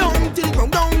 Mavis. Down to the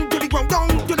ground, down to the ground, down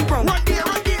to the ground.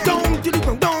 Down to the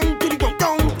ground, down to the ground,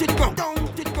 down to the ground, down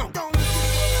to the ground, down.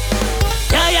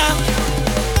 Yeah.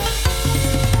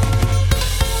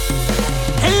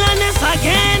 And this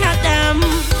again at them.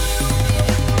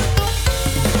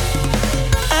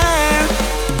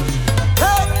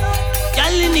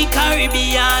 Y'all in the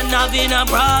Caribbean having a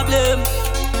problem.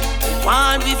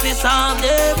 Want we fi solve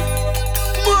them.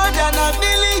 More than a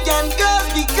million girls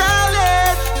be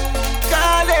calling.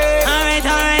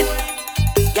 Alright.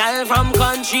 Y'all from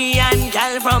country and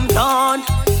y'all from town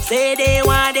say they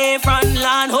want their front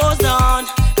lawn hose down,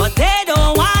 but they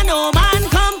don't want no man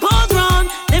come pose round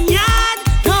them yard.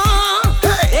 No,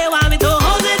 they want me to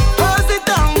hose it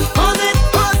down,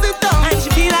 and she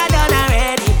feel I done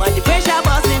already, but the pressure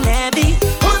busting heavy.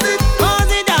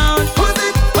 Hose it down,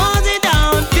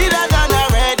 Feel I done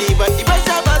already, but the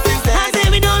pressure bus is I say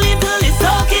we don't leave till it's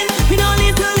soaking, we don't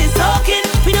leave till it's soaking,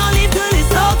 we don't leave till it's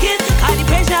soaking, 'cause the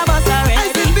pressure bust I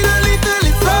already. said we don't leave till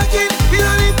it's talking. We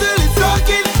don't leave till it's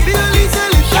talking. We don't leave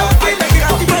till it's talking.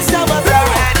 The pressure bus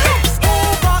already. Who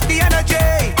got the energy?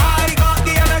 I got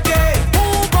the energy. Who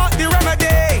got the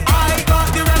remedy? I got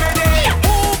the remedy.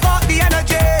 Who got the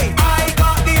energy? I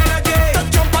got the energy. To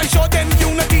jump and show them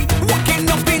unity. Walking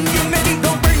up in unity.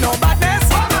 Don't bring no badness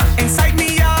inside me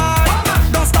yard.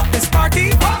 Don't stop this party.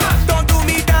 Don't do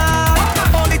me that.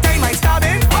 Only time I stab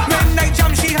it when I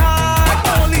jam she hard.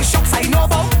 Only shots I know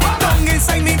about. Down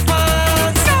inside me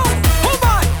pants. So, hold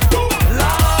on.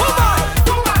 Hold on.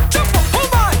 Jump up.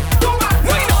 Hold on.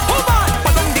 Wait up. Hold on.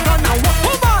 But don't dig on now.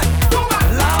 Hold on.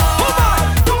 Hold on.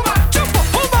 Jump up.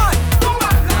 Hold on.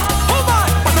 Hold on.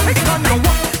 But don't dig on now.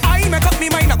 I make up me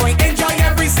mind. I'm going to enjoy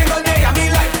every single day of me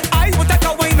life. I will take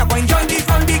a wine. I'm going to join the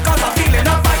fun because I'm feeling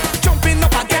a vibe. Jumping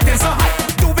up and getting so high.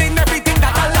 Doing everything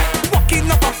that I like.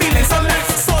 Walking up and feeling so nice.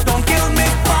 So don't kill me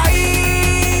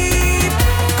vibe.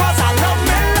 'Cause I love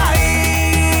my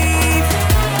life.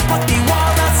 But the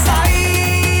war aside.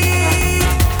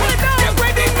 Get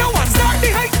ready now and start the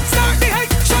hype.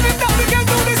 Shut it down, we can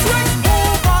do this right. Who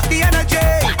got the energy?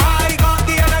 I got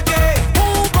the energy. Who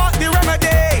got the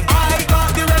remedy? I got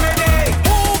the remedy.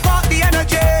 Who got the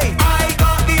energy? I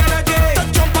got the energy. To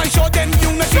jump and show them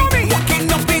unity. Walking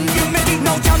up in unity.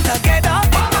 Now jump together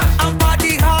and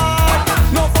party hard.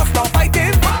 No fuss, no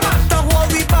fighting. The whole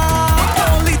we back.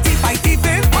 Only thief by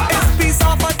thieving. It's peace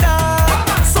of a dog.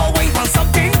 So wait on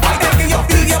something. I begging you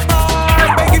feel your bar. I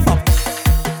begging for peace.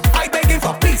 I begging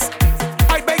for peace.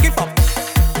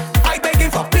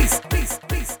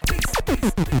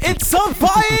 It's a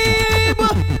vibe!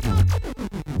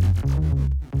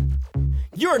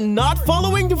 You're not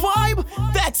following the vibe?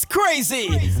 That's crazy!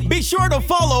 Be sure to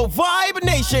follow Vibe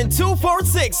Nation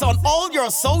 246 on all your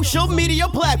social media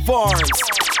platforms.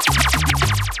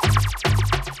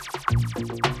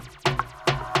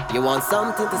 You want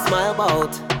something to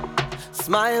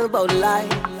smile about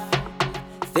life.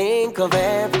 Think of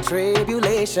every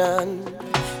tribulation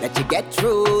that you get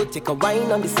through. Take a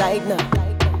wine on the side now.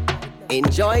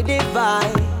 Enjoy the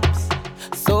vibes.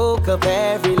 Soak up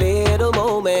every little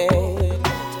moment.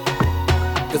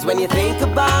 'Cause when you think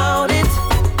about it,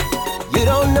 you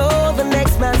don't know the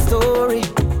next man's story.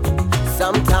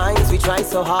 Sometimes we try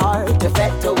so hard to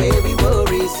fet away we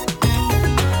worries.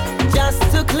 Just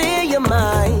to clear your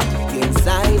mind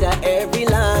inside of every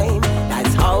line.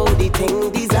 That's how the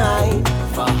thing designed.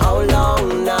 For how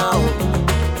long now?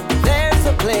 There's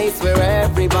a place where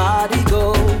everybody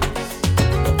goes.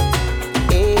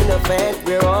 In a event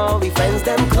where all we friends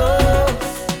them close.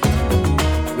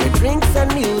 Where drinks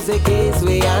and music is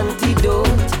the antidote.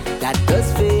 That does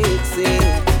fix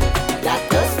it. That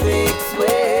does fix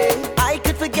it. I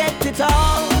could forget it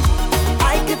all.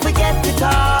 I could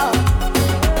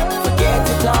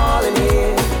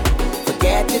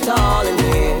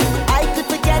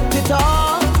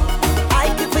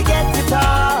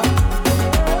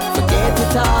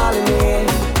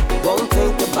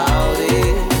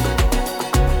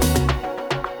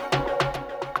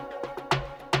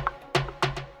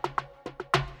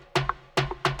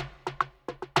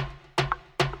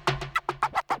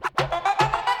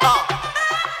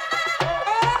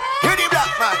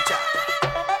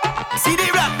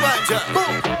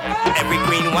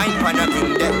wine pan a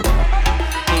thing there.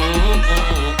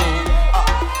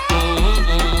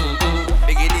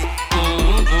 Biggity.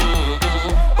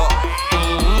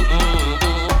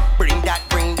 Bring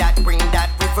that.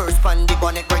 Reverse pan the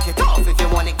bonnet, break it off if you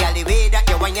want it, gal. The way that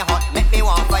you when you hot, make me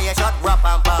want fire shot. Rap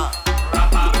and pa.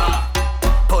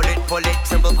 Pull it,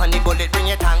 tremble pan the bullet. Bring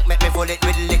your tank, make me full it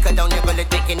with liquor down your gullet.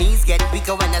 Make your knees get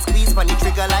weaker when I squeeze pan the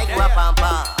trigger like rap and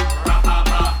pa.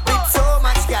 With so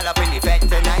much gal up in the bed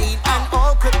tonight, and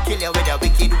all could kill you with a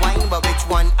wicked wine. But which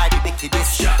one are the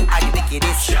wickedest? Are the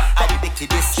wickedest? Are the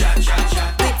wickedest?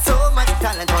 With so much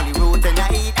talent on the road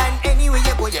tonight, and anywhere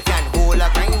you go you can hold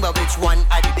a grind. But which one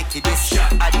are the wickedest?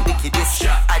 Are the wickedest?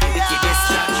 Are the wickedest?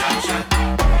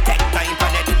 Take time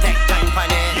for it, take time for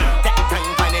it, take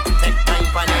time for it, take time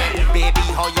for it. Baby,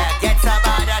 how you get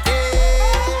about a day?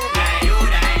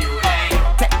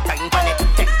 Take time for it,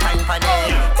 take time for it,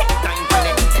 take time for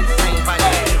it, take time for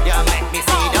it. You make me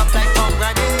see it up like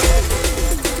pomegranate.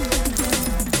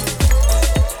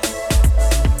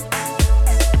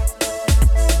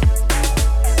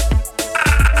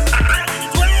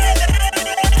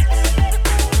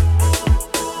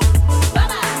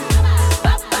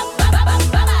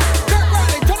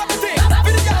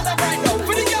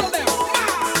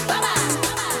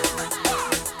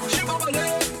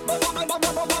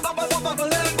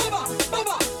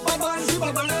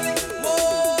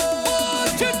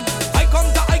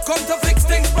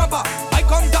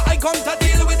 I come to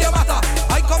deal with your matter.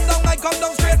 I come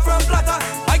down straight from platter.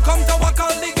 I come to walk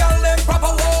all the girl them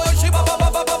proper. Whoa, she bubbling,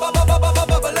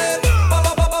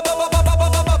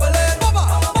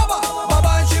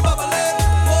 and she bubbling.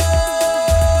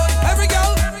 Whoa, every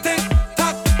girl tick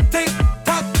tock, tick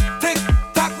tock, tick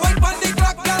tock. Wine pon the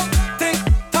clock, girl. Tick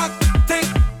tock, tick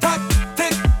tock,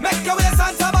 tick. Make your waist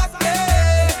and back,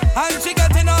 yeah. And she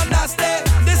getting on nasty.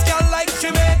 This girl like she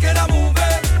making a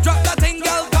movie. Drop that thing,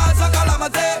 girl, cause a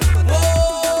calamity.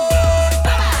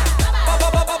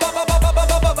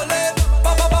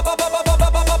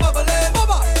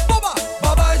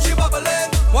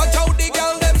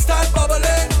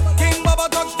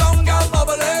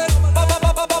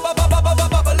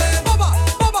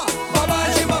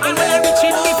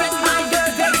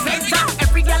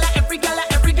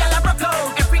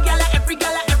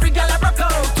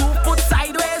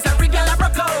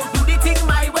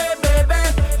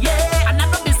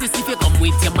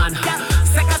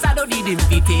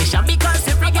 Invitation because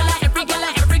every girl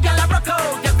rock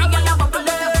out, every girl bubble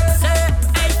up. Say,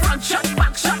 hey, front shot,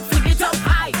 back shot, flip it up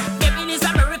high. Baby, it's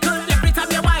a miracle every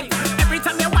time you whine,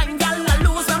 girl, I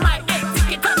lose my mind. Hey,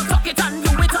 tick it and tuck it and do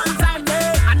it on time.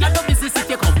 And I know business if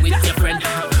you come with your friend.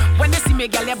 When you see me,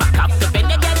 girl, you back up the bend,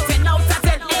 you get 10 out of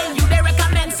 10. Hey, you they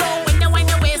recommend, so when you wind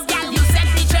your waist, girl, you set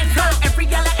the trend. Every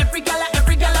girl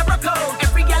rock out,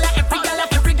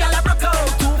 every girl rock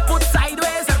out. 2 foot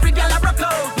sideways, every girl rock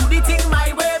out. Do the thing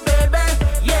my way.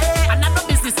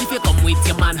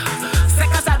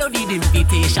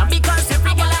 Invitation because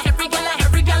every girl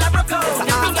rock out.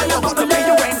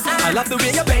 I love the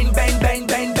way you bang.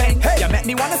 Hey. You make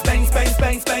me wanna spend.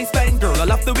 Girl, I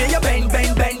love the way you bang.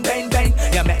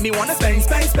 You make me wanna spend.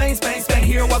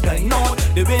 Hear what's going on.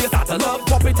 The way you start to love,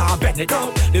 pop it and bend it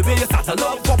up. The way you start to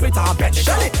love, pop it and bend it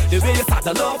up. The way you start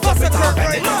to love, pop it and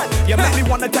bend it up. You make me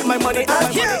wanna take my money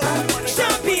and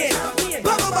Champagne,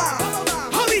 bubble bar,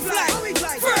 hobby flight,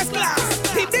 first class.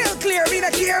 The deal clear, we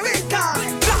not care with car.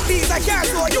 I can't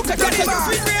so you can turn it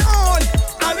on.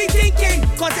 Are we thinking?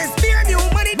 Cause it's beer new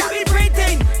money that we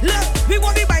printing. Look, we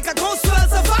want the bike a go swell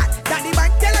so fat that the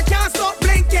bank teller can't stop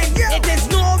blinking. Yeah. It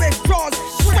is no withdrawals,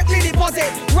 strictly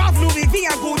deposit. Ralph Louis V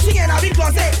and Gucci and I be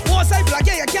closet. Once I plug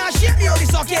in, you can't shake me on the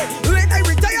socket. When I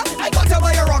retire, I got to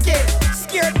buy a rocket.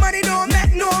 Scared money don't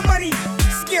make no money.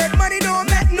 Scared money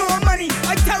don't make no money.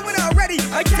 I tell you already,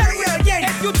 I tell you again.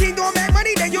 If you think don't make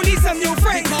money, then you need some new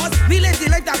friends. Because we live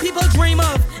the life that people dream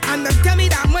of. And them tell me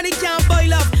that money can't buy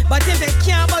love. But if it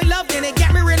can't buy love, then it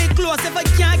get me really close. If I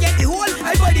can't get the whole,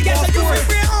 I buy the gas. So you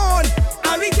free on.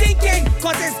 Are we thinking?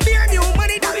 Cause it's beer new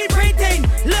money that we printing.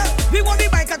 Look, we want the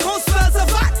bank account swell so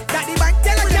fat that the bank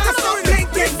teller can't stop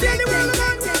blinking.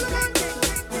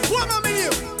 What am I with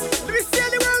you? Let me see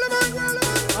the world, man.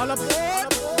 All up.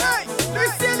 Hey, let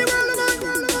me see the world, man.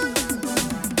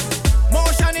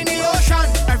 Motion in the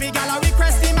ocean. Every gal a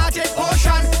request the magic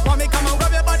potion. Want me come and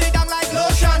rub your body down like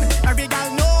lotion. Every gal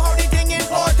know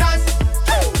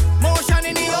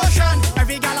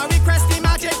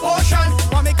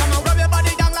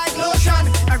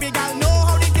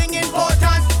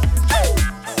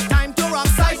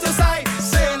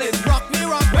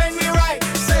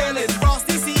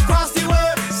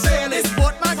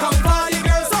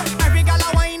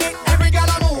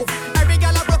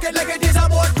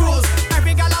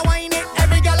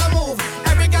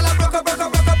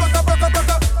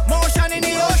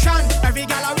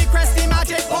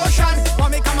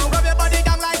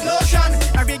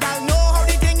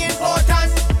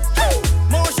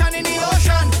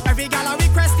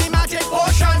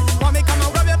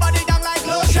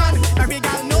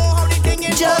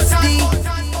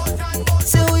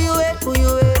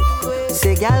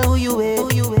Girl, who you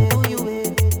with?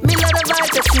 Me love the vibe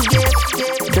that you give,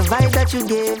 the vibe that you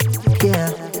give,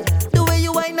 yeah. The way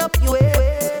you wind up your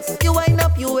waist, you wind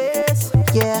up your waist,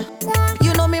 yeah.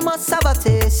 You know me must have a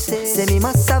taste, say me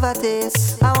must have a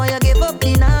taste. I want you give up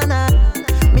the nana,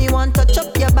 me want to touch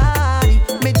up your body.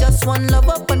 Me just want love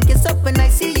up and kiss up when I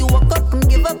see you walk up and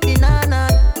give up the nana.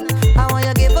 I want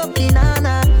you give up the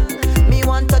nana, me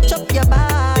want to touch up your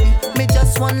body. Me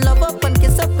just want love up and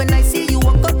kiss up when I see you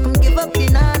walk up and give up the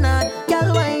nana.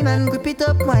 Girl, wine and grip it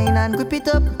up, wine and grip it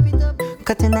up.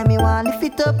 Cutting at me while lift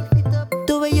it up.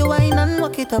 The way you wine and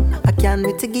walk it up, I can't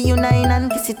wait to give you 9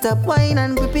 and kiss it up. Wine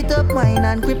and grip it up, wine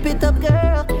and grip it up,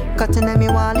 girl. Cutting at me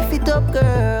while lift it up,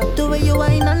 girl. The way you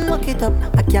wine and walk it up,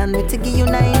 I can't wait to give you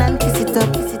 9 and kiss it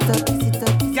up, kiss it up, kiss it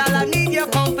up. Girl, I need your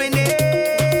company,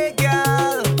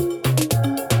 girl.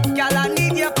 Girl, I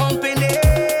need your company.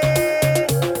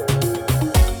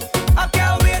 I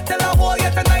can't wait till I hold you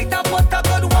tonight and put a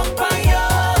good one on you.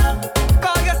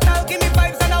 Call your style, give me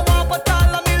vibes and I want put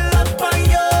all of me love on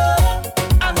you.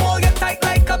 And hold you tight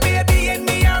like a baby in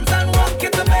me arms and rock you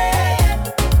to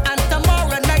bed. And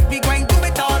tomorrow night we going do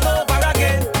it all over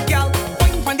again. Girl,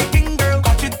 wine pon the thing, girl,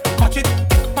 catch it,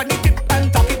 tip pon the tip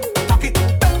and tuck it,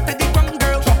 down to the ground,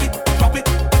 girl, drop it,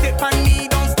 put it pon me,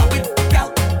 don't stop it.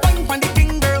 Girl, wine pon the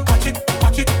thing, girl, catch it,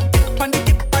 tip pon the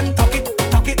tip and tuck it,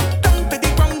 down to the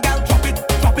ground, girl, drop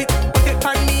it, put it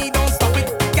pon me, don't stop it.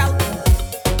 Girl,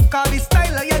 call the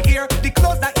style of your hair, the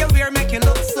clothes that you wear make you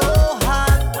look so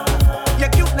hot. Your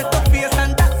cute little face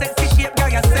and that sexy shape, girl,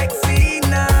 you're sexy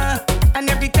now. And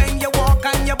every time you walk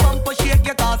and your bumper shake,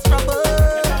 you cause trouble.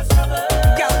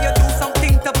 Girl, you do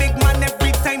something to big man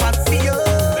every time I see you.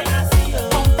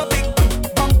 Bumper big,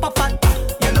 bumper fat,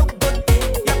 you look good,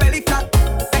 your belly flat.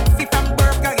 Sexy from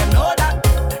birth, girl, you know that.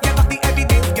 You got the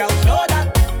evidence, girl, show that.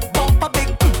 Bumper big,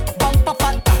 bumper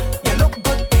fat, you look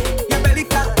good, your belly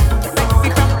flat. Sexy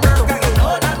from birth, girl, you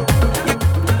know that.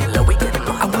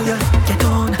 I want you get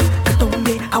on, get on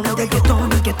me. I want you get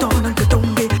on and get on and get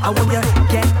on me. I want you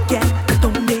get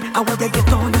on me. I want you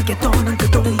get on and get on and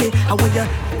get on me. I want you.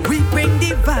 We bring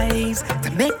the vibes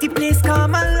to make the place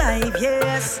come alive.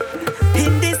 Yes,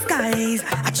 in the skies,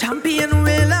 a champion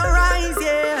will arise.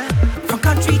 Yeah, from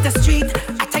country to street,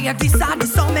 I tell you this are the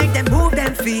song make them move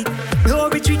them feet. No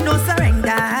retreat, no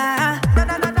surrender.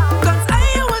 Cause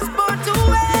I was born to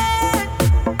win.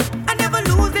 I never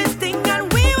lose this thing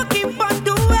and we will keep on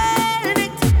doing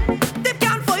it. They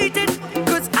can't fight it.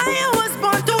 Cause I was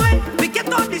born to win. We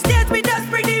get on the stage, we just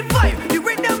bring the vibe. The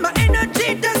rhythm, my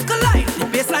energy just collide. The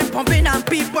bassline pumping and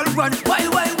people run wild.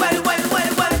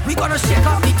 We gonna shake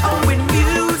up the town with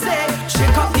music.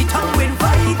 Shake up the town with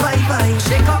vibe.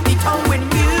 Shake up the town with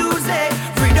music.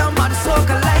 Freedom and soul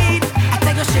collide. I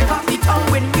think you shake up the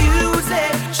town with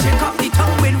music. Shake up the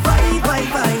town with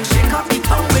vibe. Shake up the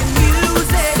town with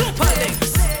music. Super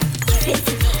links.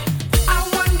 I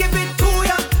want give it to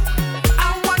ya.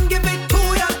 I want give it to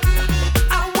ya.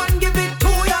 I want give it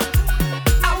to ya.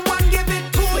 I want give it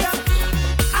to ya.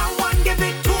 I want give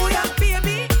it to ya,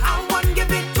 baby. I want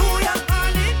give it to ya,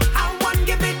 honey. I want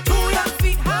give it to ya,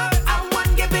 sweetheart. I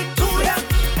want give it to ya.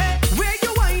 Where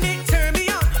you whining, turn me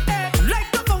on. Like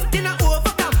the fountain I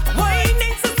overcome.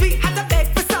 Whining so sweet, I had to beg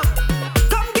for some.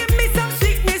 Come give me some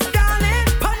sweetness, darling.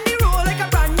 Pon the roll like a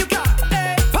brand new car.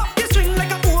 Pop your string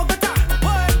like a Bogota.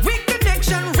 Weak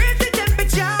connection, raise the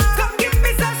temperature. Come give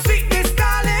me some sweetness,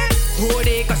 darling. Hold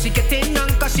it, cause she getting on,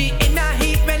 cause she in a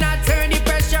heat when I turn the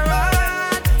pressure on.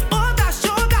 Oh gosh,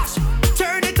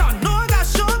 turn it on. Oh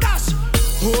gosh.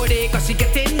 Hold it, cause she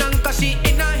getting on, cause she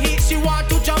in a heat. She want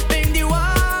to jump in the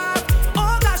water.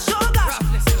 Oh gosh,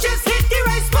 just hit the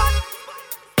right spot.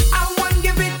 I want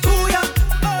give it to ya.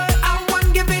 I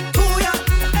want give it to ya.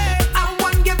 I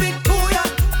want give it to ya.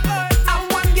 I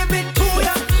want give it to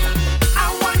ya. I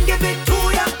want give it to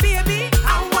ya, baby.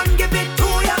 I want give it to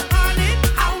ya, honey.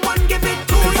 I want give it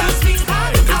to ya,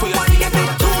 sweetheart. I want give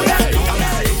it to ya.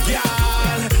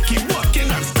 Girl, keep walking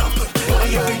and stop. I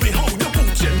love the way how you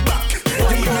put your back.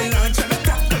 You give me lunch and a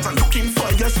tap, 'cause I'm looking for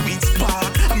your sweet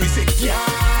spot. And me say,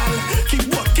 girl, keep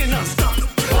walking and stop.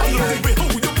 I love the way how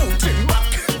you put your back.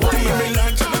 You give me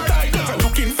lunch and a tap, 'cause I'm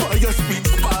looking for your sweet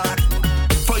spot.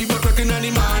 5 o'clock in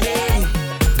the morning,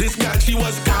 this girl she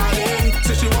was calling.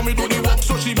 Say she want me do the work,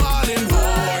 so she ballin'.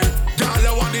 Boy, girl,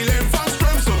 I want the length and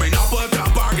strength, so me not put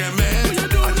up argument.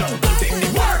 I just put in the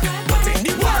work, put in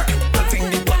the work, put in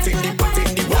the work, put in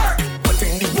the work, put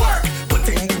in the work, put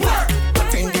in the work,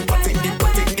 put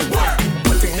in the work,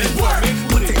 put in the work,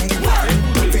 put in the work, put in the work,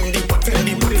 put in the work,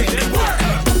 put in the work.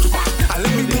 I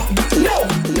let me walk back. No.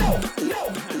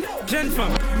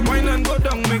 Gentlemen, wine and go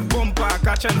down, make bumper,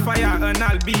 catch on fire, and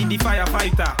I'll be the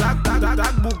firefighter. That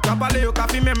Tak bouk ka pale yo ka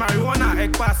fime marijuana.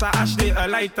 Ek pa sa achete a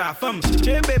lighter. Fem,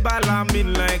 chebe bala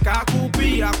min lan ka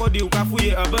koupi. Akodi ou ka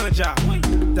fouye a banja.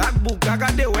 Tak bouk ka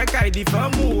gade we ka di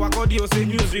famu. Akodi yo se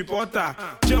news reporter.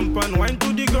 Jump and wine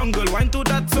to the jungle, wine to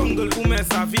that jungle. Ou men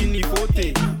sa fini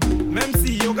fote. Même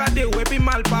si yo gade we pi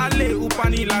mal pale. Ou pa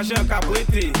ni l'argent ka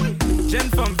prete. Jeune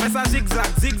femme fais ça zigzag,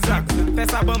 zigzag. Fais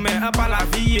ça bon mais un pas la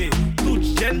vie. Toute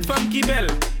jeune femme qui belle.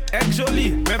 Ek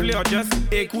jolie, même les just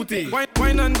écouter.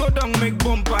 Wine and go down, make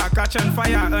bumper, catch on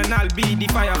fire, and I'll be the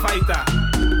firefighter.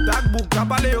 Tak bouk ka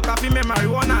pale yo ka fime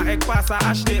marijuana, ek pa sa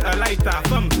achete a lighter.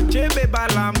 Fem, chebe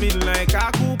bala min lan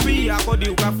ka koupi, akodi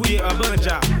ou ka fouye a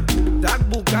banja. Tak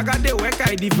bouk ka gade we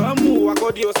ka di famu,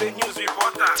 akodi yo se news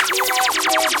reporter. The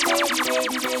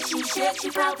way she shake, she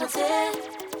property.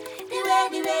 The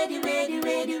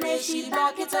way she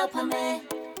back it up on me.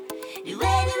 The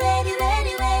way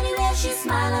she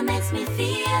smile and makes me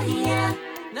feel, yeah.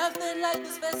 Nothing like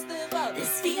this festival.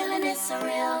 This feeling is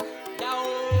surreal. Yo,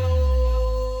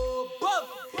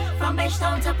 from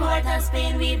Bridgetown to Port of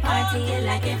Spain, we party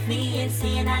like if we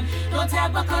insane and don't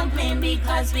have a complaint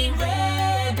because we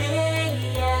ready,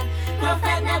 yeah.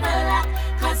 Prophet never lack,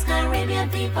 cause Caribbean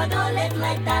people don't live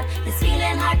like that. This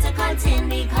feeling hard to contain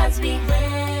because we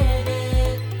ready.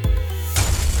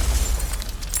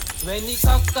 When the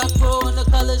cock crow and the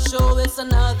color show, it's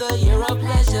another year of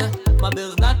pleasure. My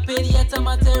bill's not paid yet, I'm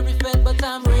at every fed, but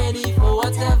I'm ready for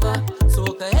whatever.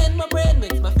 Soca in my brain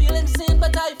makes my feelings sin,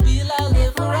 but I feel I'll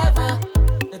live forever.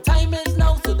 The time is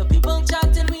now, so the people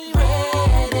chanting, we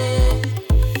ready.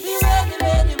 We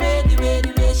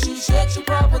ready, way she shake, she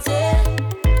property.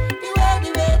 The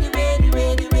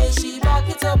way she back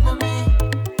it up on me.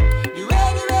 The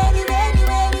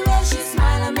way she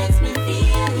smile and makes me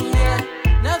feel, yeah.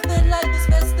 Nothing like this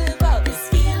festival. This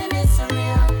feeling is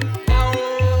surreal. Now,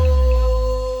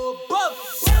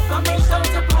 from Bridgetown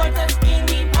to Port of Spain,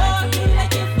 we party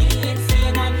like if we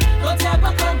insane and don't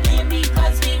ever complain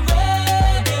because we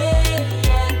ready,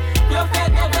 yeah. Prophet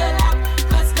never lack,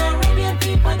 cause Caribbean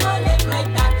people don't live like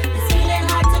that. This feeling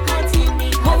hard to contain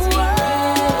because we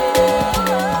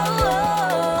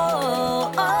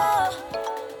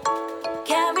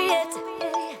carry it.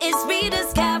 It's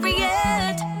readers carry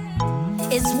it.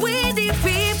 It's we the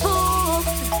people.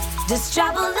 Just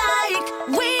travel like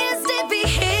we's the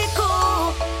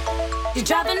vehicle. The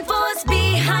driving force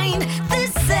behind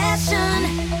this session,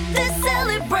 this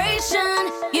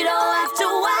celebration. You don't have to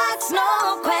ask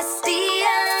no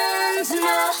questions,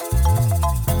 no.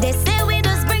 They say we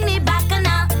just bring it back and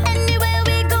now. Anywhere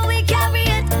we go, we carry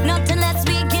it. Nothing less,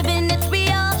 we giving it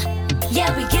real.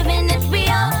 Yeah, we giving it real.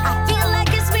 I feel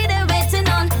like it's we they're waiting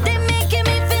on. They making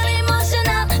me feel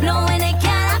emotional, knowing it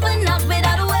can't happen not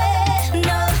without a way.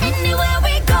 No, anywhere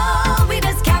we go, we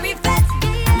just carry fat.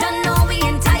 Don't know we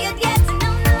ain't tired yet.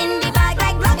 In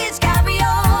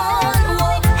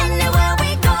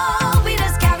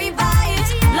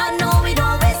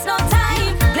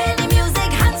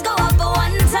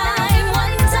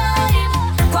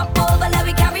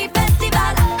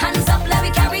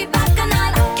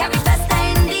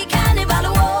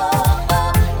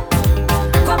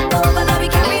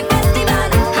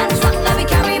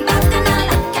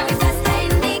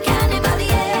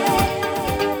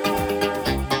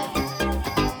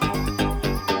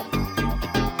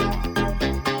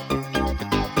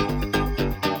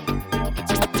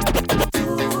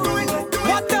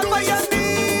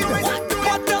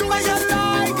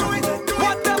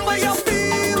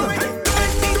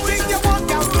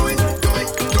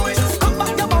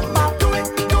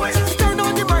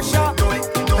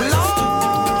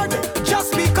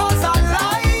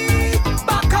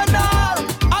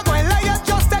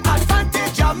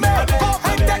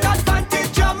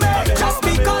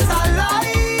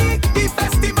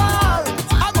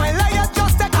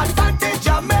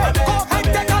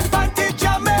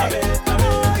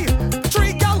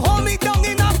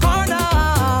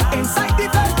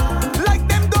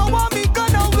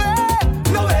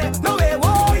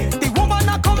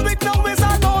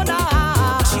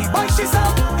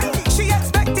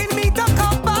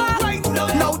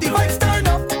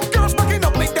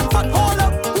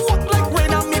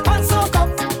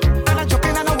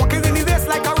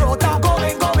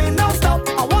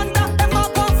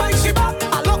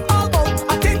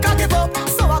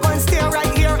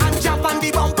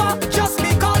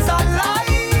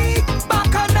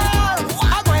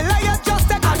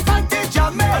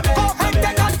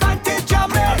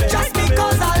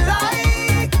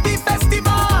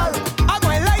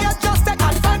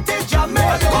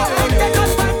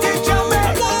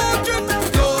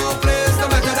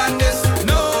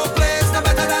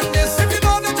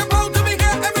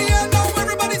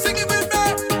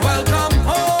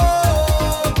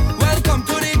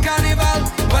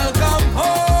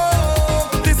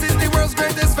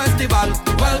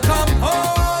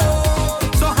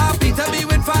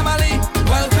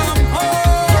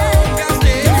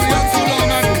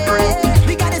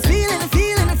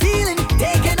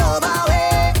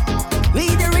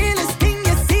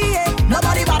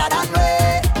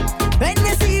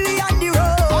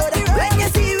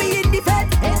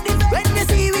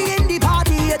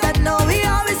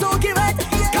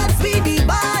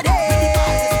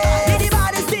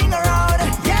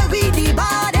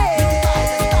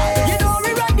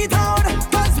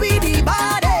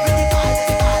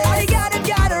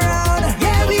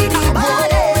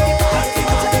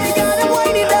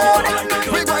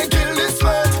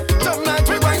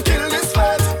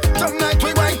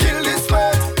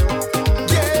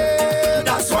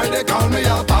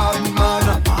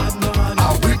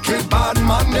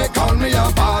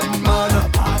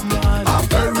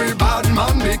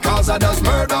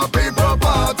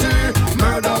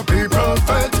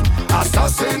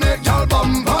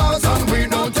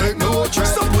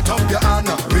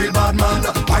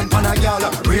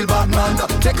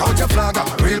out your flag, a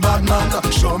real bad man.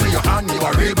 Show me your hand, you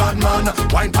a real bad man.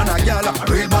 Wine pan a gal, a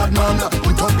real bad man.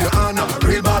 Put up your hand, a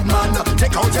real bad man.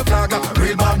 Take out your flag, a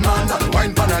real bad man.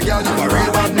 Wine pan a gal, you a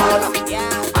real bad man.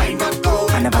 I'm not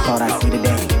going. I never thought I'd see the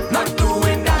day. Not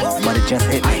doing that, but it just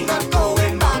hit me. I'm not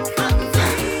going back.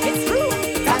 It's true.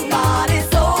 Thank God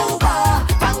it's over.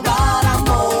 Thank God I'm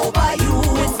over you.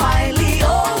 It's finally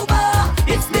over.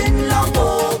 It's been long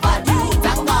overdue.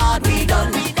 Thank God we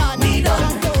done.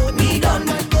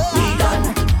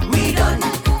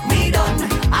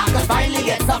 I could finally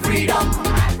get some freedom.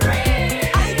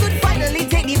 I could finally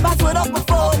take the password off my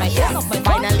phone.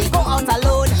 Finally go out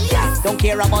alone. Don't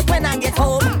care about when I get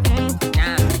home.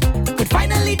 Could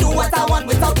finally do what I want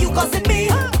without you cussing me.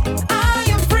 I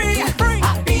am free.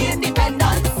 Happy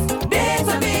independence. Day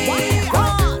to me.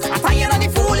 I'm tired of the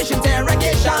foolish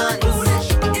interrogations.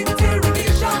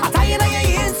 I'm tired of your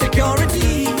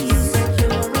insecurities.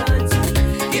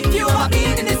 If you have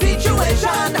been in this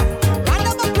situation, round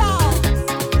of applause.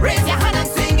 Raise your hand and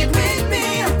sing it with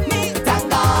me. Thank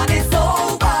God it's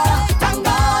over. Thank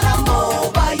God I'm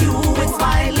over you. It's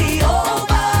finally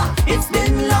over. It's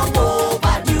been long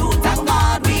overdue. Thank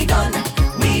God we done.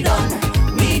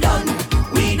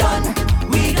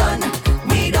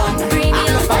 I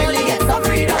can finally get some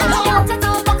freedom.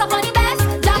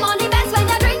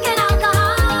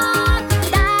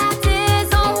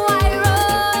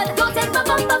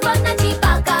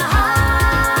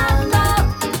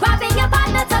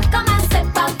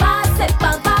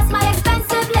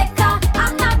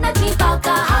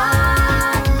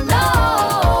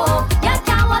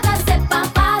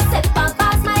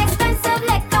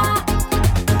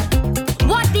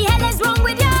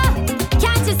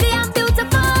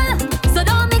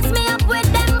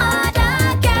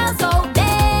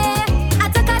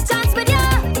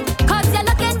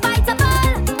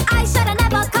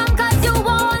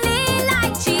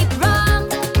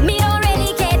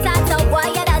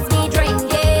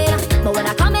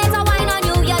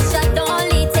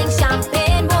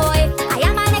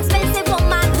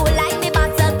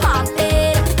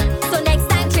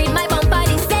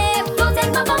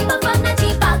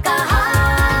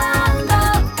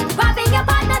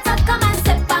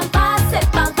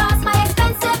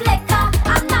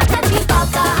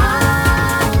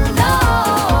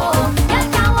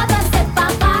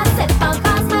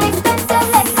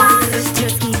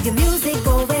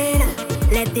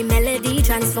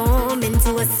 transform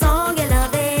into a song you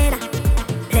love it.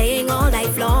 Playing all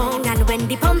night long, and when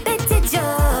they pump it to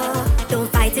you, don't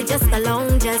fight it just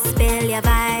alone, just spill your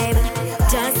vibe.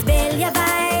 Just spill your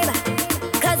vibe.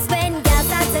 Cause when girls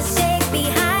start to shake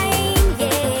behind,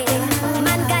 yeah,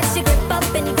 man got your grip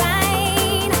up and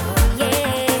grind,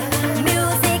 yeah.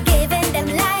 Music giving them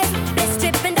life, they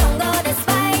stripping down all the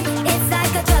spine. It's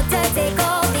like a drug to take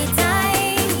all the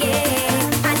time,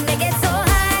 yeah. And they get so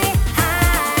high,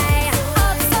 high,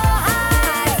 up so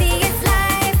high. See it's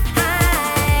life,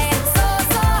 high, so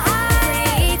high.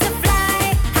 Free to fly,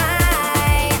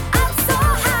 high, up so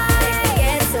high.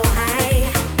 Get so high,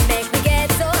 make me get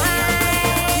so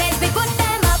high. Make me put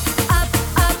them up, up,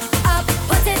 up, up,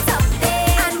 put it up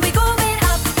there. And we going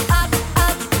up, up,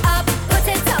 up, up, put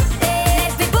it up there.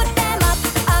 Make me put them up,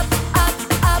 up, up,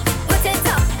 up, put it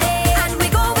up there. And we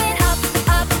going up,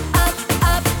 up, up,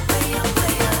 up.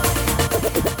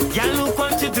 Yeah, look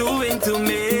what you're doing to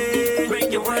me.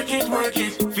 Bring you work it.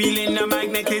 Feeling the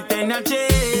magnetic energy.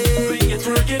 Bring it,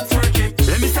 work it.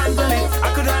 Let me sample it,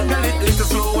 I could handle it. Little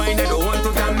slow wine, I don't want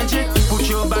to damage it. Put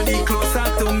your body closer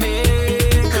to me.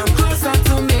 Come closer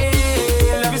to me.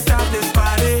 Let me start this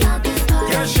party.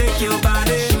 Yeah, shake your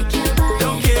body.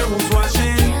 Don't care who's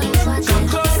watching. Come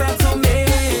closer to me.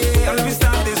 Let me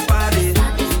start this party.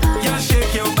 Yeah,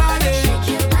 shake your body.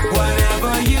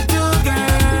 Whatever you do,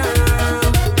 girl.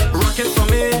 Rock it for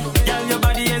me. Girl, your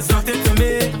body is nothing to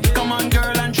me. Come on,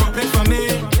 girl, and drop it for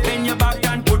me. Bend your back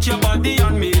and put your body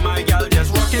on me. My girl,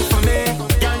 just rock it for me.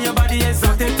 Girl,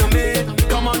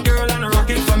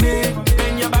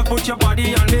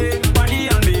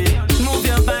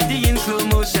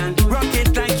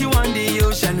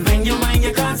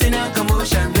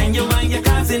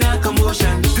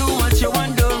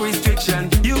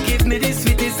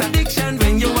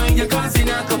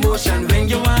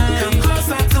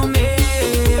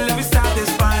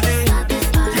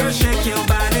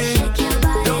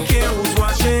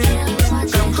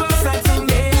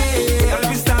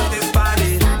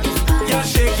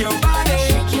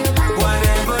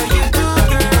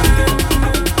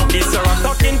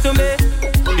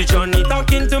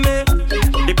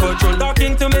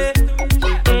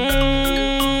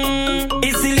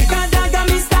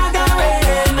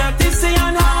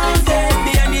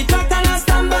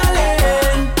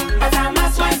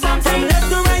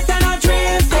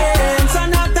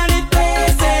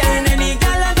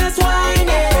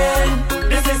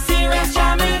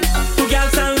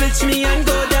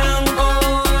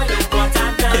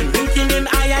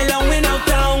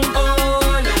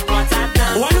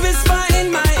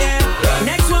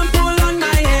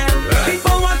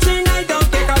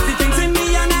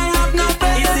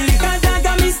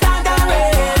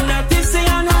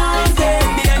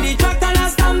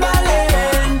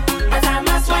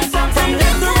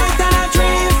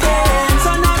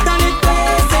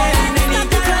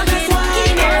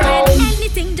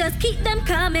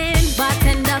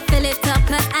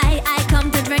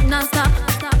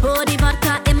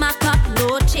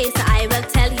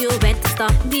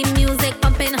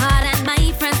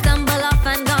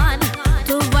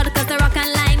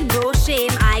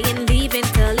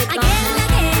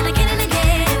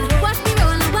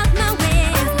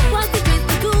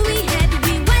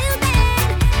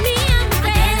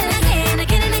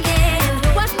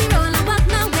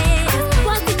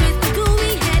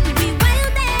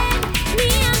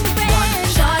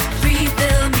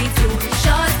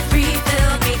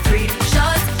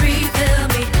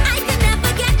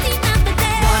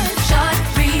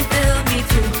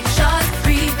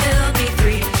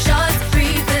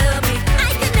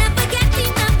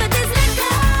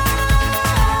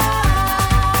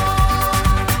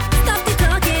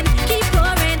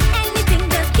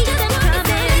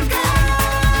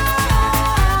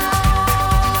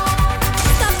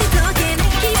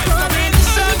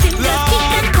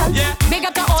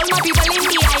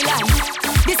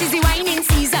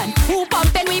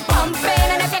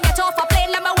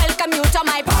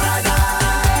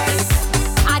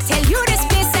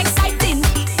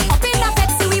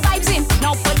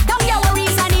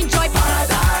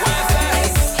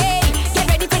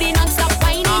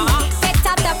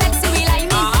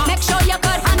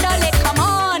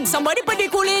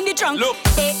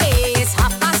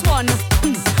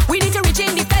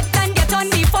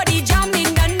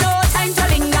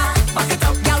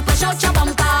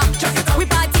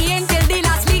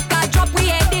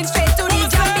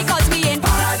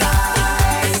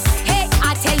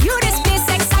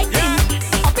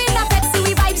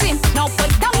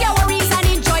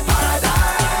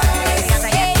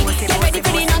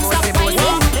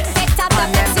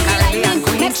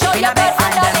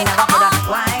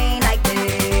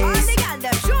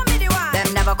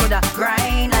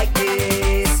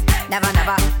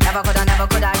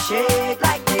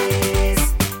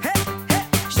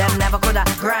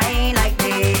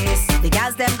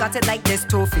 them got it like this,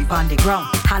 2 feet on the ground.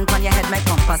 Hand on your head, make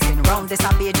bumper spin round. This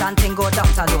a Bajan thing, go down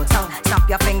to low town. Snap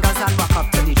your fingers and rock up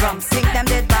to the drums. Think them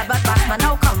did bad, but Bashman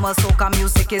now come. Soca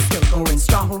music is still going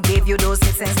strong. Who gave you those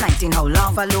hits since 19? How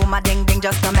long? Follow my ding ding,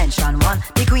 just to mention one.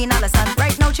 The Queen Alison,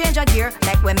 right now change a gear.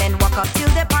 Make women walk up till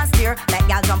they pants steer. Make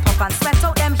gal jump up and sweat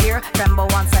out them here. Tremble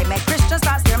one side, make Christians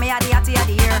start steer. Me a the atty of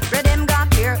the ear. Rhythm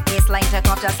got clear. Baseline take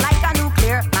off just like a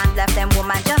nuclear. Man left them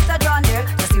woman just a draw near.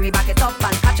 Just see we back it up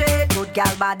and catch it. Good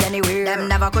gal bad anywhere. Them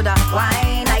never coulda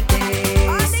whine like this.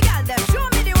 All the gal them show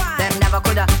me the wine. Them never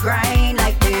coulda grind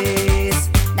like this.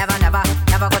 Never coulda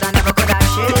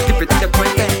shit. Tip it to the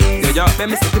point. Yeah, let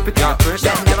me tip it to the first.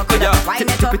 Them never coulda whine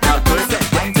it up and twist it.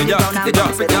 Whine to the ground and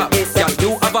bounce it like this. Yeah,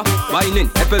 you have a whining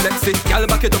epilepsy. Gal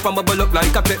back it up and bubble up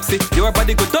like a Pepsi. Your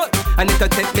body good done, and it'll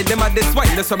take me them at this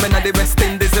wine. The swimming at the West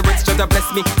Indies, the rich just bless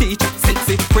me. Teach,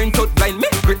 sexy, print out, blind me,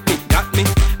 grip me, got me.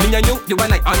 Me and you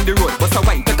and I on the road. What's a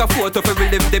wine? Take a photo for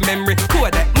relive the memory.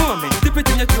 Code that moment. Dip it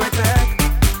in your throat back.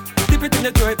 Dip it in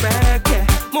your throat back. Yeah.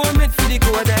 Moment for the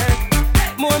code that.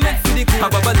 Moment for the cool. I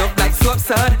bubble up like soap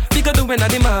sad. Bigger than when I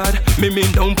demand. Me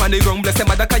mean down on the ground. Bless them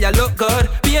mother cause you look good.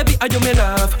 Baby, are you me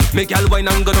love? Make y'all wine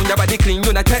and go down your body clean.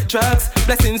 You not take drugs.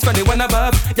 Blessings from the one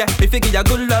above. Yeah, if you give you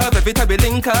good love. Every time we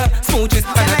link up. Smooches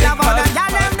and a big pop. Y'all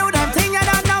them do them thing. You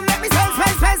don't know. Let me sense.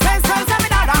 Tell me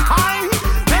that I'm high.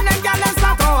 When them y'all them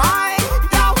start to high.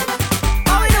 Yo,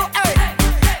 how we do? Hey,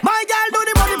 my y'all do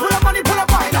the money pull up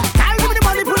wine. Y'all give me the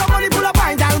money pull up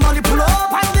wine. Y'all money pull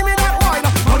up and give me that wine.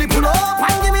 Money pull up.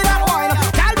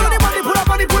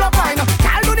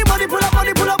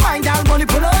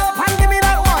 Money pull up and give me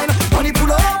that wine. Money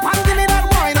pull up and give me that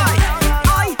wine.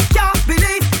 I can't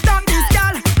believe that this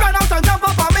girl run out and jump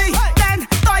up on me. Then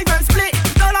dive and split,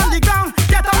 down on the ground.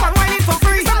 Get up and wine it for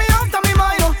free. Tell me out, tell me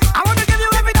mine. I wanna give you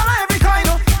every dollar, every kind.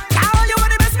 Girl, you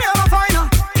wanna best me ever find.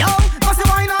 Yo, what's the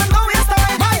wine on? Don't waste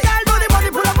time. My girl do the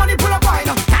money pull up wine.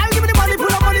 Girl, give me the money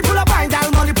pull up wine. Girl,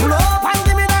 money pull up and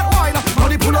give me that wine.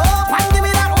 Money pull up and give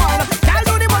me that wine. Girl,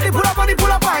 do the money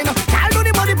pull up wine. Girl, do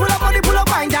the money pull up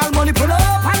wine. Girl, money pull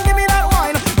up and give me that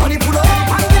wine. Money pull up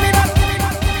and give me that.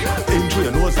 In through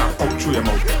your nose and out through your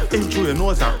mouth. In through your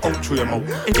nose and out through your mouth.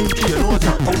 In through your nose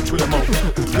and out through your mouth.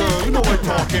 Girl, you know what I'm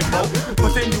talking about.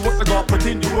 Put in the work, girl, put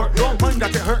in the work. Don't mind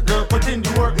that it hurt, girl, put in the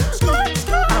work.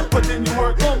 And put in the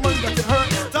work, don't mind that it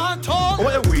hurt. Stand tall. Oh,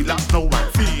 yeah, we laugh, no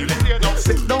one feel it. Don't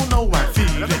sit down, no one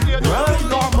feel it. Right,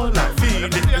 normal, I feel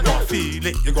it. You gon' feel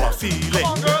it, you gon' feel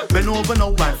it. Bend over, no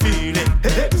one feel it.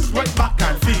 Hips right back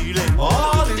and feel it.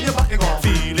 All in your back, you gon'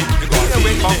 feel it. You gon' feel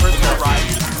it. Bumpers to the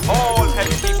right. All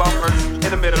heavy bumpers in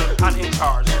the middle and in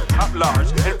charge. Up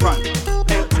large, in front,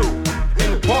 in two,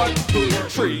 in 1, 2,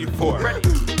 3, 4. Ready.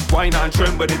 Wine and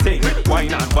trim by the thing.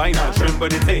 Wine and trim by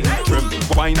the thing. Trim.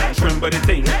 Wine and trim by the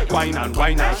thing. Wine and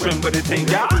trim by the thing.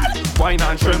 Yeah. Wine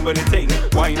and trim by the thing.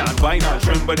 Wine and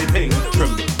trim by the thing.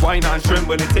 Trim. Wine and trim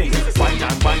by the thing. Wine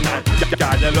and.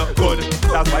 Yeah, you look good.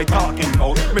 That's why talking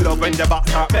about. Me love when the back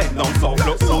start bend down so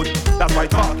look good. That's why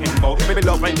talking about. Me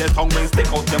love when the tongue ring stick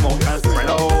out the mouth and spread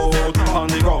out on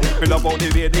the ground. Me love how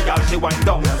the way the girl she wind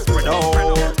down and spread out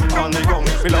on the ground.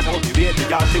 Me love how the way the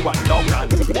girl she wind down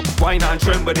and wine and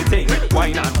trim by the thing.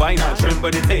 Wine and trim by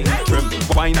the thing. Trim.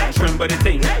 Wine and trim by the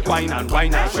thing. Wine and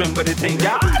trim by the thing.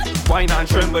 Yeah. Wine and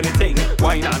trim by the thing.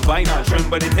 Wine and trim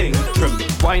by the thing. Trim.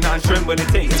 Wine and trim by the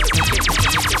thing.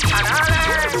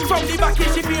 From the back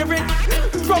is she favorite.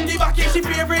 From the back is she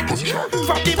favorite.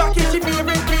 From the back is she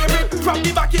favorite. From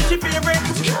the back is she favorite.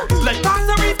 Like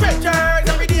Pastor Reese pictures.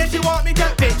 Every day she want me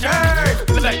get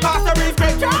pictures. Like Pastor Reese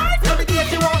pictures. Every day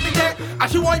she want me get.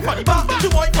 And she want for the back. She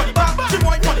want for the back. She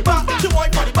want for the back. She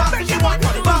want for the back. She want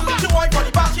for the back. She want for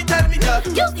the back. She tell me to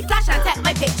Use the flash and take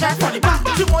my picture. For the back.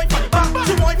 She want for the back.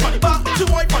 She want for the back. She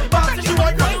want for the back. She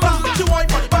want for the back. She want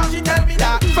for the back. She tell me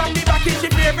that from the back is she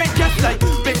favorite. Just like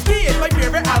whiskey is my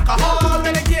favorite alcohol.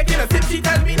 When I take in a sip, she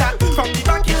tell me that from the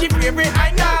back is she favorite. I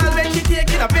know when she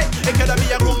taking a bit. It could be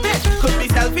a group bitch, could be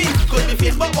selfie, could be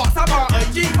Facebook, WhatsApp, or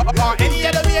IG, or any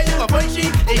other way you can find she.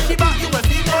 If she back, you will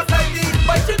see most likely.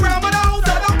 But she grandmother house,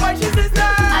 I don't buy she sister.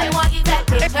 I want you that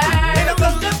picture. In a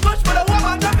club just push for the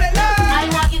woman to play. I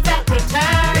want you that picture.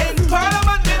 In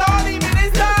Parliament with all the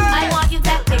ministers. I want you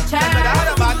that picture. I could have had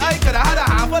a man, I could have had a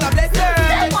handful of blessings.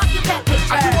 I want you that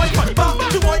picture. And she want for the back,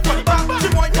 she want for the back, she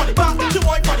want for the back, she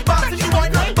want for the back, she want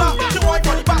for the back, she want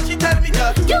for the back. She tell me to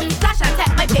use the flash and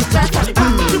take my picture. for the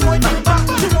back, she want for the back,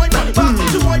 she want for the back,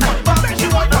 she want for the back, she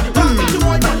want for the back, she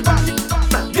want for the back.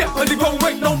 Get on the ground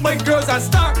right now, my girls, and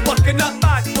start walking up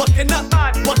mad, walking up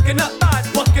mad, walking up mad,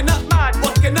 walking up mad,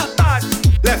 walking up mad.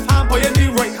 Left hand by your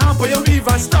knee, right hand by your weave,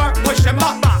 and start push him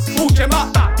up, push him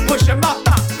up, push him up,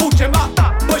 push him up,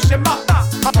 push him up.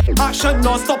 Action and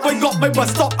non-stop. I got my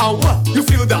bus stop and what? You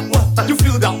feel that what? You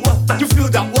feel that what? You feel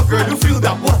that what, girl? You feel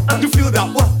that what? You feel that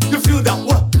what? You feel that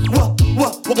what?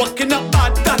 Walking up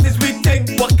bad, that is we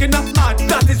thing. Walking up mad,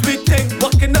 that is we thing.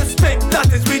 Walking up stink,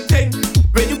 that is we thing.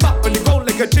 When you back when you go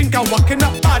like a drink and walking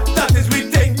up bad, that is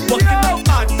we thing. Walking up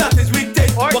bad, that is we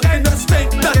thing. Walking up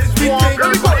stink, that is we thing.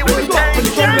 When you back when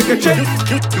you go like a drink.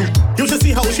 You should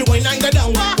see how she whine and go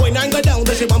down. Whine and go down,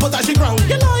 then she bump out she ground.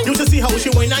 You should see how she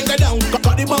whine and go down.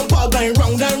 Got the bumper going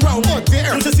round and round.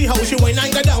 You should see how she whine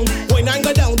and go down. Whine and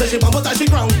go down, then she bump out she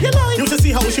ground. You should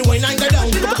see how she whine and go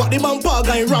down. Got the bumper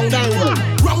going round and round.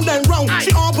 Round and round, she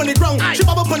up on the ground. She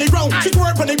bubble on the ground. She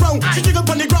twerk on the ground. She jiggle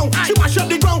on the ground. She mash up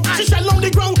the ground. She shell on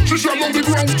the ground. She shell on the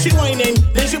ground. She whining,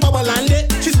 then she bubble and lit.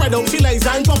 She spread out, she legs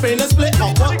and jump in a split.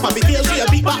 Up, Bobby Tail, she a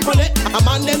beat back on it. A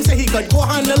man them say he could go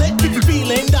handle it.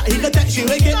 Feeling that he could text you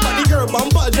wicked, but the girl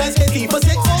bumper just hit he for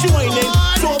 6. She whining,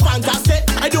 so fantastic.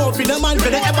 I don't feel the man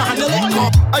could ever handle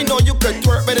it. I know you could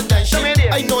twerk better than she.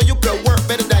 I know you could work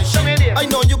better than she. I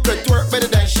know you could twerk better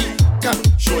than she. Come,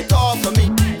 show it off for me.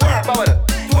 Twerk, twerk,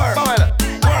 twerk, twerk,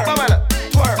 twerk,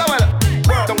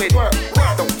 twerk. Don't wait, twerk,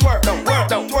 don't twerk, don't twerk,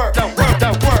 don't twerk, don't twerk,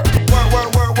 don't twerk.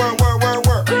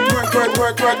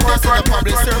 This is a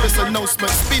public service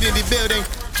announcement. Speed in the building.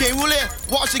 Can't rule it.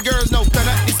 Watch the girls know. Turn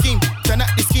up the scheme. Turn up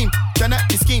the scheme. Turn up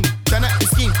the scheme. Turn up the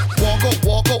scheme. Walk out,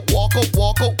 walk out, walk out,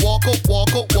 walk out, walk out, walk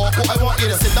out, walk out. I want you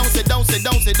to sit down, sit down, sit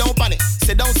down, sit down, panic.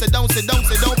 Sit down, sit down, sit down,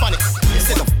 sit down, panic.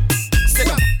 Sit down, sit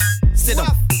down, sit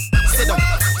down, sit down,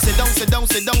 sit down, sit down,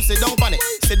 sit down, sit down, panic.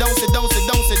 Sit down, sit down, sit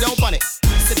down, sit down, panic.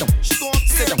 Sit down,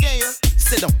 sit down,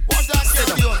 sit down. Watch that, sit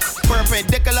down.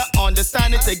 Perpendicular,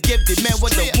 understanding to give the men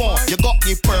what they want. You got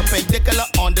me perpendicular,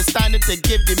 understanding to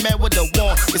give the men what they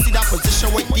want. You see that position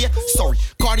right there? Sorry,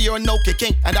 cardio no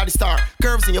kicking, and that is star.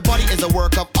 Curves in your body is a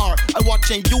work of art. I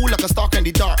watching you like a stalk in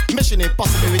the dark. Mission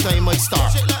impossible every time I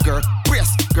start. Girl,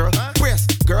 brace, girl, brace,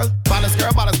 girl, balance,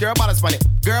 girl, balance, girl, balance, funny.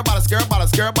 Girl, balance, girl,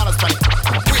 balance, girl, balance, funny.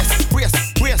 Brace, brace,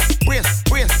 brace, brace,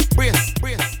 brace, brace,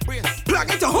 brace, brace. Plug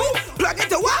into who? Plug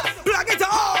into what? Plug into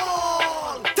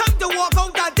all. Time to walk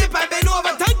out that dip and bend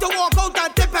over. Time to walk out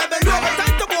that dip and bend over.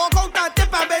 Time to walk out that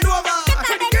dip and bend over.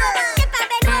 Time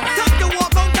to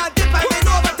walk out that dip and bend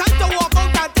over. Time to walk out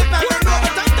that dip and bend over.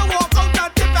 Time to walk out that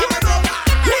dip and bend over.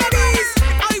 Ladies,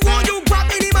 I want you grab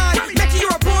any man. Make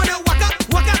your opponent walk up,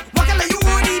 like you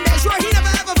own him. Make sure he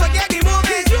never ever forget the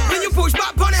moment when you push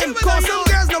back on him. Cause some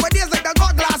girls nowadays like they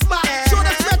got glass back. Show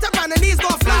them straight up and the knees go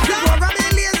flat.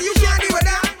 Programming lazy, you can't deal with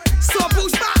that. So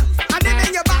push back and then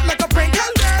bend your back like a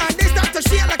Pringle. And they start to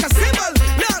shake like a cymbal.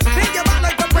 Look, bend your back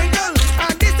like a Pringle.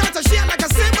 And they start to shake like a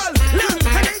cymbal. Look,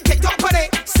 and then kick up on it,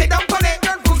 sit down on it,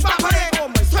 girl push back on it.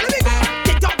 So let me go.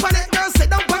 Kick up on it, girl sit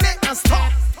down on it and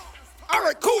stop.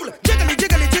 Alright, cool. Jiggly,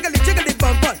 jiggly, jiggly, jiggly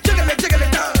bumper. Jiggly, jiggly,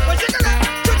 girl. Jiggly,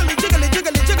 jiggly, jiggly,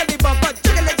 jiggly, jiggly bumper.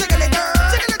 Jiggly, jiggly, girl.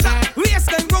 Jiggly, top. Waist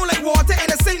can roll like water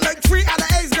and a sink like 3 out of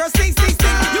 8 girl. Sing, sing,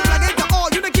 sing. You plug into all.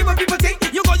 You don't keep what people think.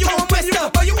 You go, you home west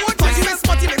up. But you want to. You miss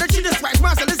spotty like the tree just scratch.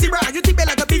 Marcel and zebra. You tip it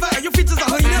like a beaver and your features are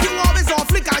hyena. You always on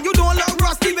flick and you don't look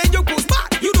rusty when you push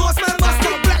back. You don't smell musty.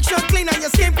 Black shirt clean and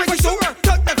your skin pretty sure.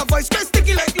 Tuck like a voice, stress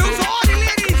sticky like glue. So all the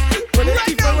ladies, right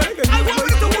now, I want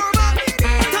you to warm up.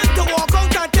 Time to walk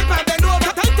out and tip and bend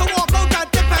over. Time to walk out and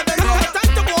tip and bend over.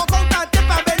 Time to walk out and tip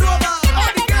and bend over.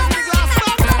 All the girls with glass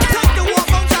back. Time to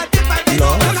walk out and tip and bend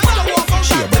over. Time to walk out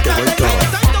and tip and bend over.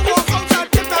 Time to walk out and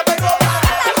tip and bend over.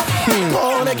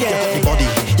 Born again. You got the body,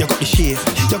 you got the shape,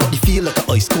 you got the feel like an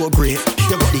ice cold grape.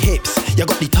 You got the hips, you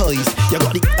got the thighs, you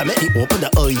got the. I make it open the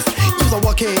eyes. Use a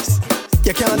walk case,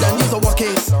 you can't done. Use a walk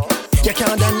case. You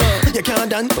can't done, you can't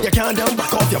done, you can't done.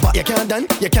 Back off your butt, you can't done,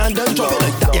 you can't done. Drop it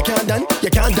like that, you can't done, you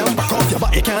can't done. Back off your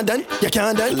butt, you can't done, you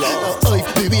can't done. I've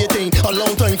been waiting a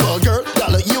long time for a girl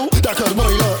that like you, that could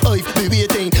money love. I've been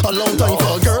waiting a long time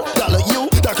for a girl that like you,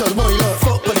 that could money love.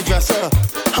 Fuck with the dresser,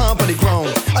 hump on the ground.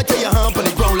 I tell you hump on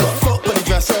the ground, look. Fuck with the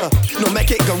dresser, no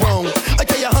make it go wrong. I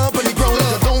tell you hump on the ground,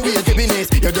 look. Don't be a dibbiness,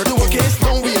 you're dirty workers.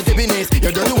 Don't be a dibbiness, you're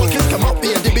dirty workers. Come up,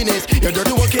 be a dibbiness, you're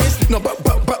dirty workers. No,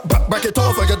 back it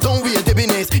off, like don't be a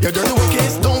dibbiness. You're dirty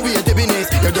workers, don't be a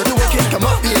dibbiness. You're dirty workers, come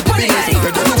up, be a dibbiness.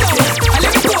 You're dirty workers. I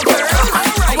let it go, girl.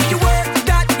 Alright, when you work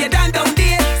that, you done down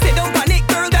there. Sit down on it,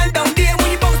 girl, done down there.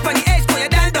 When you bounce on the edge, boy, you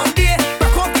done down there.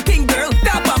 Back off the king, girl,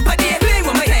 that bumper there. Play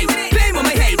with my head, play with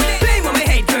my head, play with my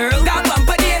head, girl. That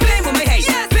bumper there, play with my head,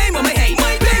 play with my head,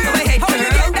 play with my head,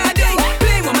 girl. That day,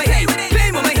 play with my head,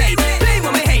 play with my head, play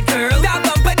with my head, girl. That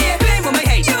bumper there, play with my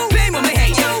head, play with my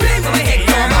head, play with my head,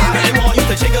 girl. I want you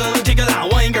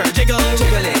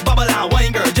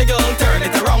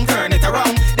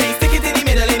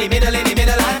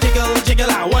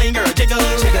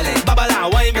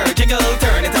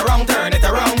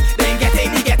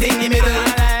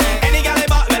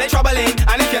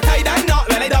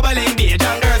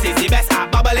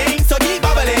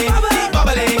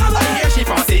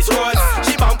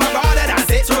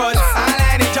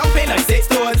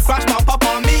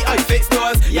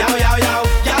Yo, yo, yo,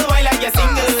 y'all wine like you're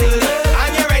single,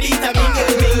 and you're ready to mingle.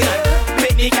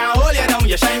 Picnic can't hold you down,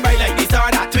 you shine bright like the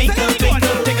star that twinkle,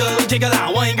 twinkle. Jiggle, jiggle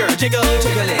and wine, girl, jiggle,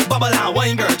 jiggle it. Bubble and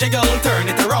wine, girl, jiggle. Turn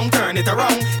it around, turn it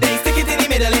around. Then stick it in the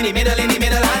middle, in the middle, in the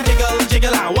middle, and jiggle,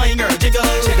 jiggle and wine, girl, jiggle,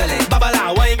 jiggle it. Bubble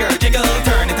and wine, girl, jiggle.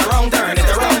 Turn it around, turn it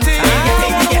around.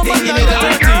 Get in the middle.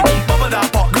 Bubble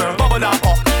that pot, girl, bubble that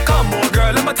pot. Come on,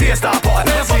 girl, let me taste that pot.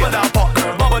 Bubble that pot,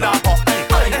 girl, bubble that pot.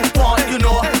 I want you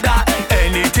know that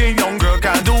anything young girl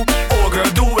can do, old girl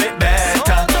do it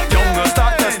better. Young girl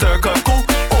start to stir cuckoo,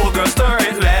 old girl stir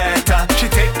it better. She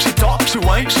take, she talk, she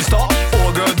whine, she stop.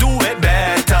 Old girl do it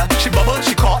better. She bubble,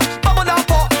 she caught, bubble that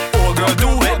pot. Old girl do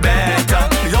it better.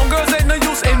 The young girls ain't no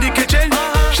use in the kitchen.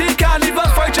 She can't even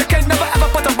fry chicken, never ever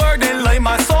put a bird in lime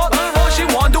and salt. All she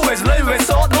want do is live with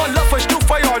salt. No love for stew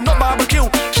fry or no barbecue.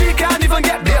 She can't even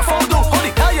get beer fondue. How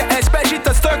the hell you expect she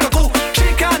to stir cuckoo? She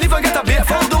can't even get a beer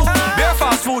fondue. Beer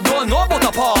fast food don't know about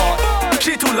a pot.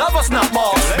 She too love us not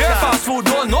more. Beer fast food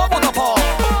don't know about a pot.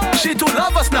 She too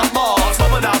love us not more.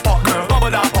 Bubble that pot, girl,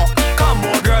 bubble that pot. Come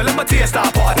on, girl, let me taste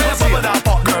that pot. Bubble that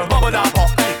pot, girl, bubble that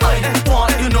pot. I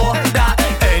want you know that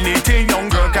anything young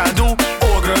girl can do,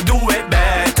 old girl do it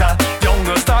better. Young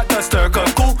girl start to stir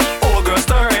cuckoo, old girl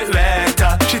stir it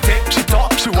better. She take, she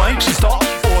talk, she whine, she stop.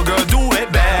 Old girl do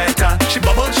it better. She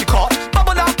bubble, she caught,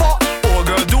 bubble that pot. Old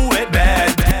girl do it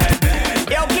better.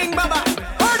 Yo, King Baba,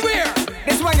 hardware.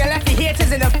 This one you left the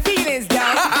haters and the feelings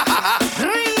down.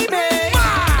 Remix.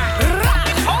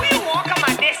 Oh, you walk on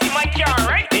my this, you might care,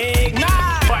 right? Big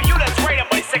nah. But you just ride a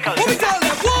bicycle. Who we tell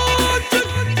them what?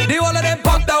 The whole of them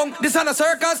pop down. This on a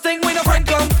circus thing with a friend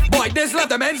come. Boy, this left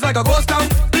them ends like a ghost town.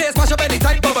 Place mash up any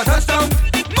type of a touchdown.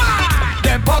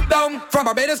 Them pop down. From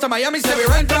Barbados to Miami, say we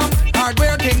rent from.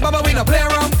 Hardware, King Baba, we no play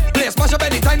around. Place mash up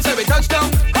anytime, say we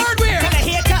touchdown. Hardware. Tell the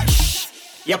hater, shh.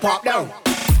 You pop down.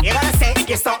 You gotta say,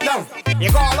 you stop down.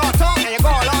 You go all out talk and you go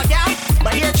all out down.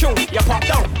 But here true, you pop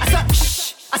down. I said,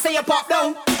 shh. I say you pop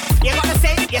down. You gotta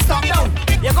say, you stop down.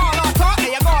 You go all out talk and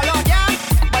you go all out down.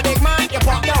 But big man, you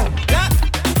pop down. Look,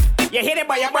 you hit it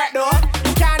by your breath though.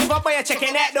 You can't even buy a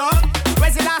chicken net though.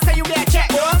 When's the last time you get a check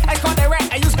though? I call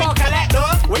direct and you score collect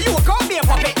though. When you call me a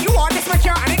puppet, you want this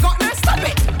mature and it got no stop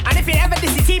it. And if you ever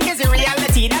this the team, is in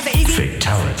reality, that's the easy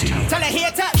Fatality. Tell the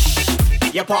hater, shh.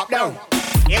 You pop down.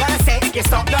 You gotta say, you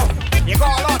stop down. You go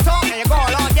all out talk and you go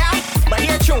all out down. But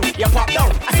here true, you pop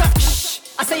down. I said, shh.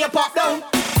 I say you pop down.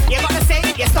 You gotta say,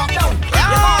 you stop down. You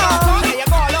go all out talk and you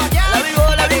go all out down. Let me go,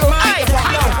 let me go. You pop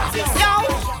down.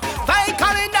 Yo, fight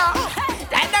calendar.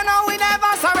 Let them know we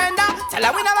never surrender. Tell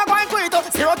them we never going quit.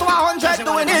 0 to 100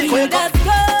 doing it quick. Let's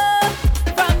go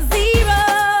from 0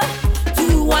 to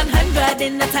 100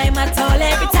 in the time at all.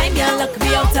 Every time you look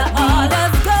me out to all.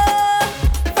 Let's go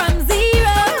from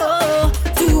 0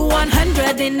 to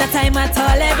 100 in the time at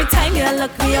all. Every time you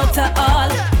look me out to all.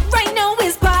 Right now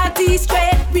it's party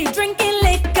straight. We drinking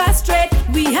liquor straight.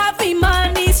 We have the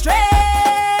money straight.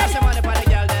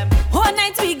 Whole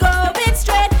night we going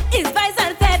straight. It's vice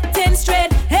and setting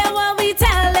straight. Hey, what we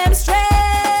tell them straight.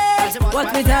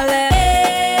 What we tell them.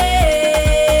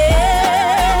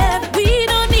 We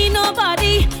don't need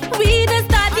nobody. We just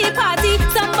start the party.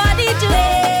 Somebody do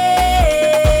it.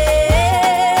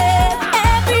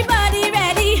 Everybody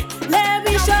ready? Let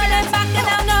me show them back and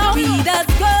down now. We just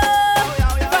go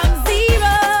from 0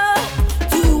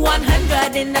 to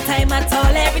 100 in the time at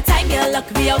all. Every time you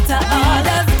look me out to all.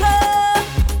 Let's go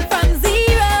from 0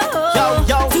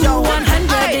 to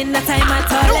 100 in the time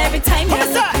at all. Every time you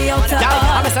look me out to all.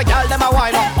 I'm a girl, them a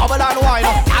wine up, bubble and wine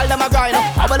up. All them a grind up,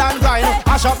 bubble and grind up.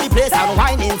 Mash up the place and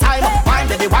wine in time. Wine,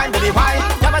 baby, wine, baby, wine.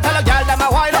 Never tell a girl, them a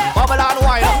wine up, bubble and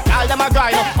wine up. All them a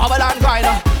grind up, bubble and grind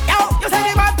up. Yo, you say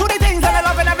the man to the things and I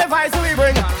love in every vice we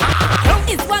bring.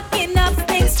 It's walking up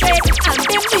things straight, and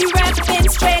then we rapping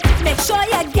straight. Make sure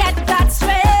you get that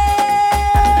straight.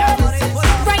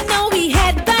 Right now we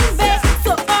head done back,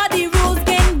 so all the rules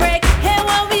can break. Hey,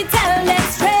 what we tell them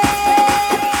straight.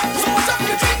 So what's up,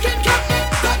 you drinking cup?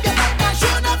 Grab your mic and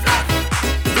show no fluff.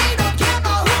 We don't care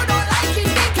about who don't like it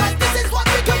because this is what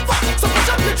we come for. So what's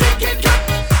up, you drinking cup?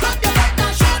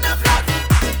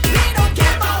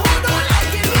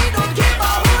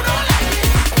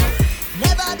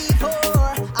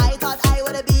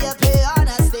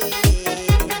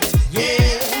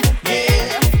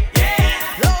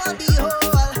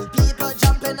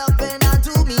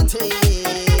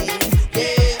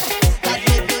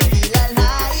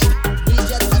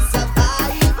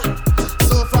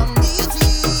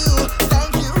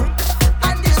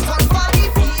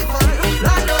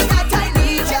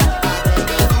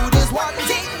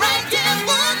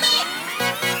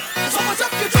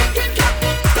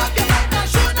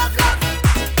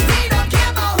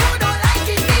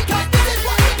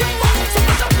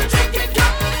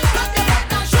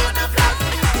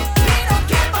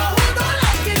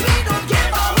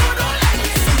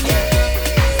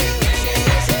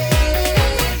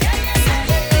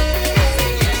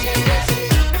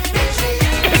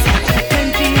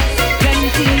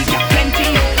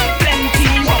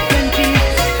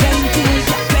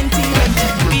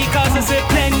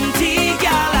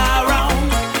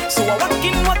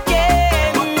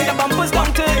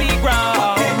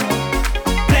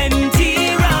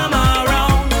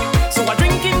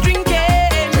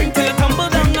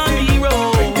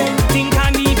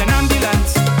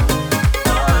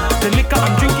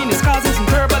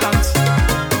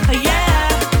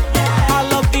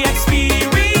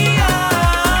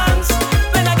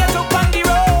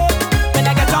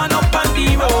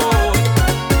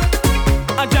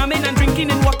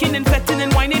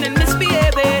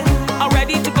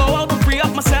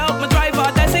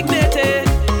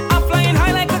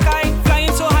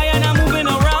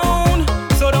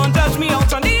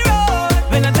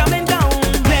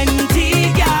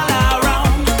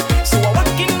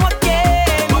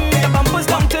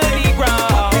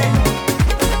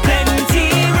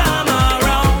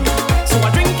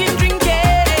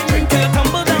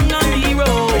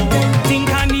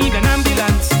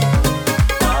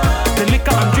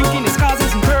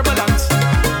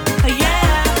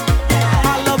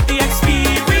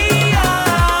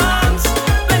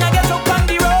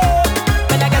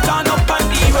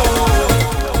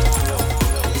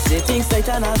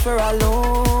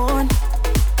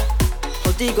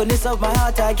 goodness of my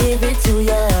heart, I gave it to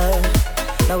ya.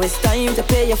 Now it's time to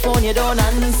pay your phone, you don't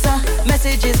answer.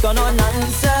 Messages gone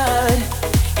unanswered.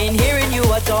 Ain't hearing you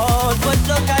at all, but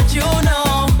look at you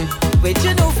now. With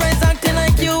your new friends acting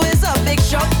like you is a big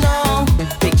shock now.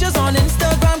 Pictures on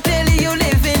Instagram, clearly you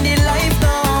living the life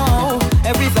now.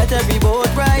 Every vet, every boat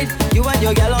ride, you and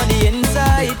your girl on the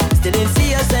inside. Still didn't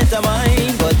see a cent of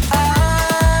mine, but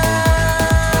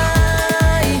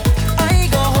I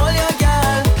go hold your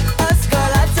girl as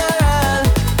collateral.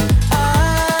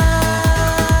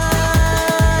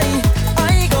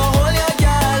 I go hold your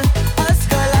girl as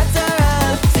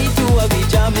collateral. See you a be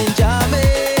jamming,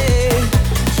 jamming.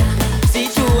 See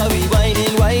you a be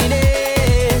whining,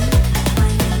 whining.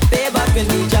 Pay back and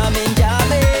be jamming,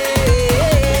 jamming.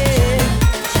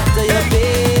 Tell your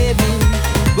baby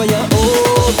where you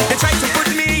owe. They try to put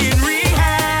me in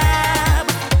rehab.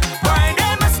 Boy,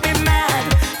 they must be mad,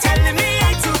 telling me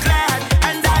I too glad,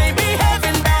 and I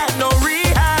behaving bad. No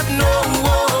rehab, no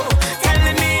more.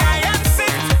 Telling me I am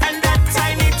sick, and that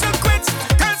I need to quit.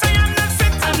 Cause I am not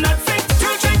fit, I'm not fit to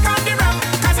drink on the rum.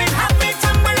 Cause it had me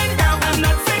tumbling down. I'm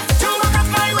not fit to walk up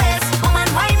my waist. Woman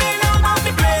whining all about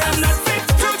the place. I'm not fit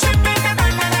to trip in the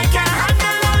band, and I can't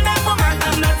handle all that woman.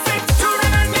 I'm not fit to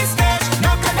run on this stage.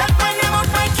 No conduct when I'm out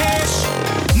my cash.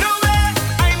 No way,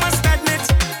 I must admit,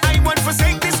 I won't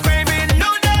forsake this craving. No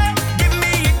day, give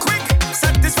me it quick,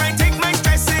 satisfy, take my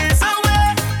stresses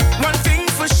away. One thing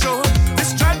for sure,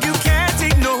 this drug you can't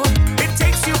ignore. It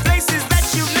takes you places that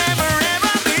you've never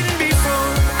ever been before.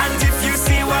 And if you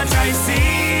see what I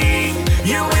see,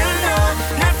 you will know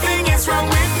nothing is wrong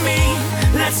with me.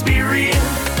 Let's be real,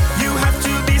 you have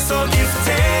to be so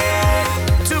gifted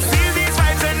to feel these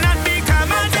vibes and not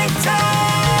become addicted.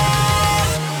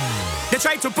 They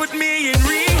try to put me in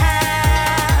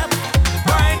rehab.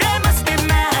 Boy, they must be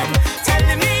mad,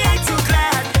 telling me I too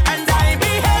glad, and I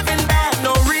behaving bad.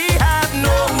 No rehab,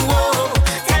 no more.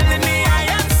 Telling me I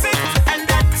am sick, and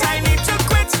that I need to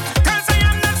quit. Cause I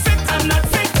am not fit, I'm not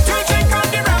fit to drink on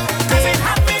the rum. Cause it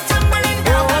had me tumbling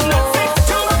down. I'm not fit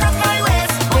to walk up my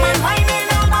waist. Woman whining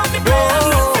all about the place. I'm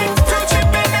not fit to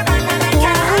trip in the band, and I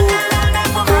can't handle all that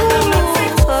woman. I'm not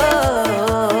fit.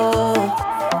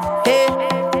 Hey,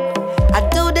 I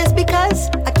do this because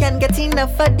I can't get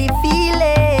enough of the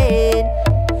feeling.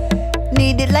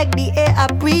 Need it like the air I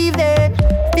breathe in.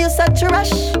 Feel such a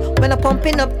rush when I'm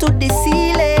pumping up to the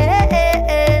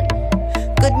ceiling.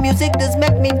 Good music does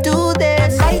make me do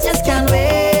this. I just can't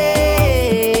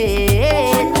wait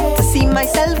to see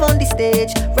myself on the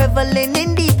stage, reveling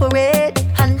in the parade.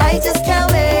 And I just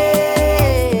can't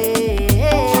wait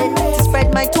to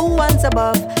spread my two hands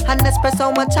above and express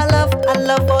how much I love. I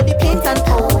love all the paint and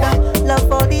powder,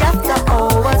 love all the after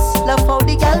hours, love how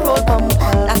the girl roll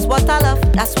bumper. That's what I love,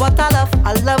 that's what I love.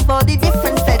 I love all the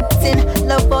different fetting,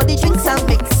 love all the drinks I'm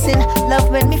mixing, love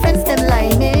when me friends them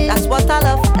liming. That's what I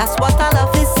love, that's what I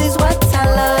love. This is what I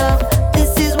love,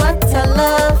 this is what I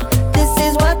love, this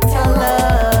is what I love.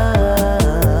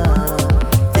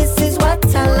 This is what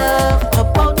I love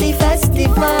about the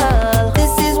festival.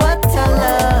 This is what I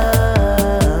love.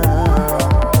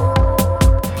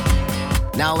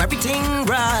 Now everything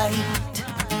right,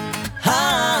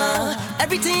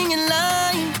 everything in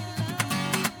line.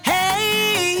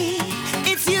 Hey,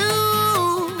 it's you.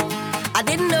 I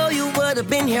didn't know you would have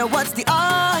been here. What's the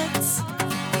odds?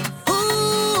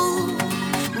 Ooh,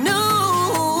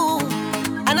 no.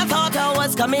 And I thought I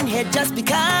was coming here just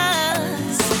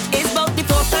because it's about the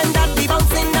fourth time that we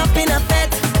bouncing up in a bed.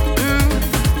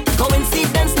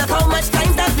 Coincidence, look how much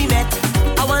time that we met.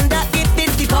 I wonder if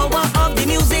it's the power of the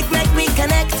music make we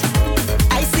connect.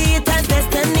 I see it as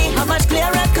destiny. How much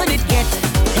clearer could it get?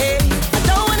 Hey, I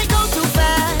don't wanna go too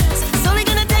fast, so we're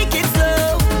gonna take it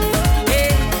slow.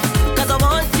 Hey, cause I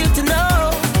want you to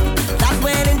know that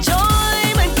when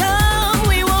enjoyment comes,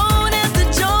 we won't have to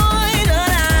join the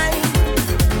line.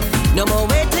 No more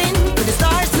waiting for the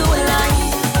stars to align,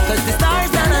 cause the stars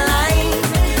don't align.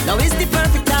 Now is the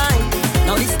perfect time.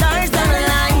 Now the stars don't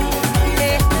align.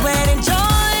 Hey, when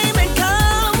enjoyment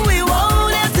comes, we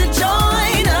won't have to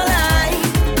join the line.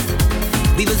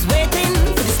 We was waiting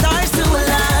for the stars to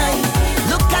align.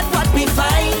 Look at what we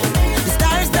find. The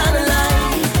stars don't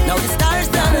align. Now the stars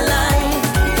don't align.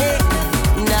 Hey,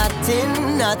 nothing.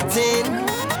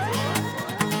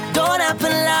 Don't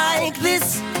happen like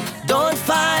this. Don't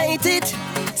fight it.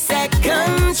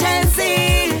 Second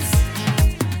chances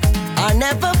are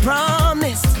never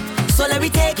promised, so let me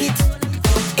take it.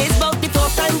 It's about the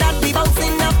fourth time that we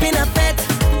bouncing up in a bed.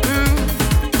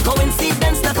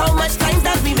 Coincidence, look how much times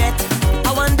that we met.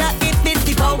 I wonder if it's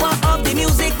the power of the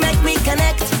music make me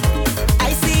connect.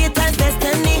 I see it as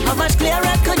destiny. How much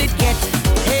clearer could it get?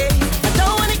 Hey, I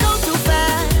don't wanna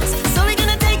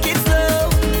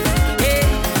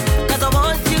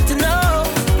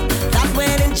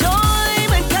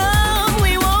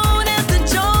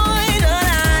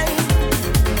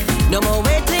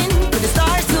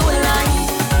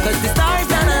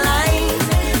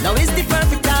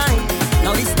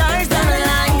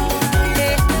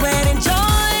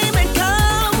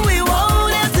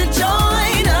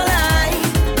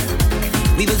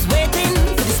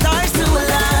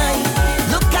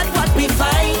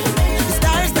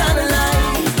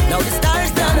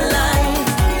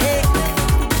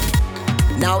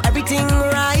everything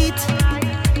right.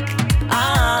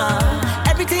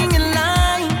 Everything in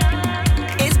line.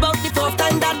 It's about the fourth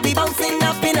time that we bouncing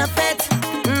up in a fete.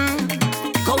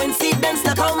 Coincidence,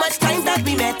 look how much times that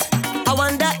we met. I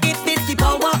wonder if it's the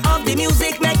power of the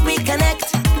music make we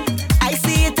connect. I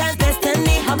see it as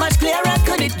destiny, how much clearer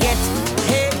could it get?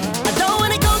 Hey, I don't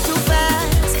wanna go too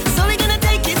fast, so we're gonna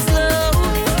take it slow.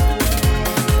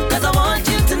 Cause I want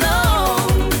you to know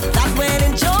that when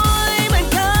enjoyment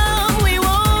come, we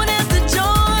won't have to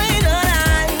join the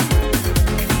line.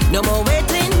 No more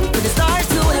waiting for the stars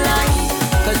to align,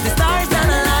 cause the stars don't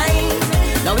align.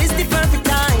 Now is the perfect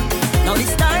time, now the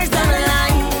stars don't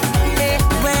align. Hey,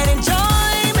 when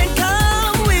enjoyment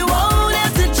come, we won't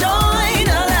have to join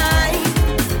the line.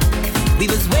 We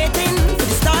was waiting for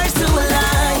the stars to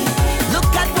align.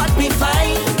 Look at what we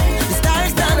find. The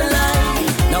stars don't align.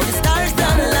 Now the stars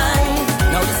don't align.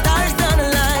 Now the stars don't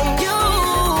align. You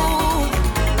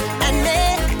and me,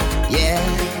 yeah.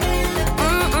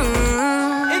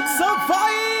 It's a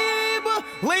vibe!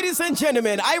 Ladies and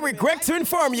gentlemen, I regret to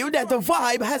inform you that the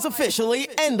vibe has officially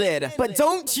ended. But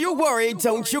don't you worry,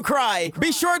 don't you cry.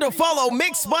 Be sure to follow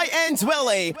Mixed by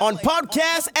Antwelly on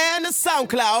podcast and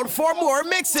SoundCloud for more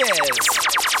mixes.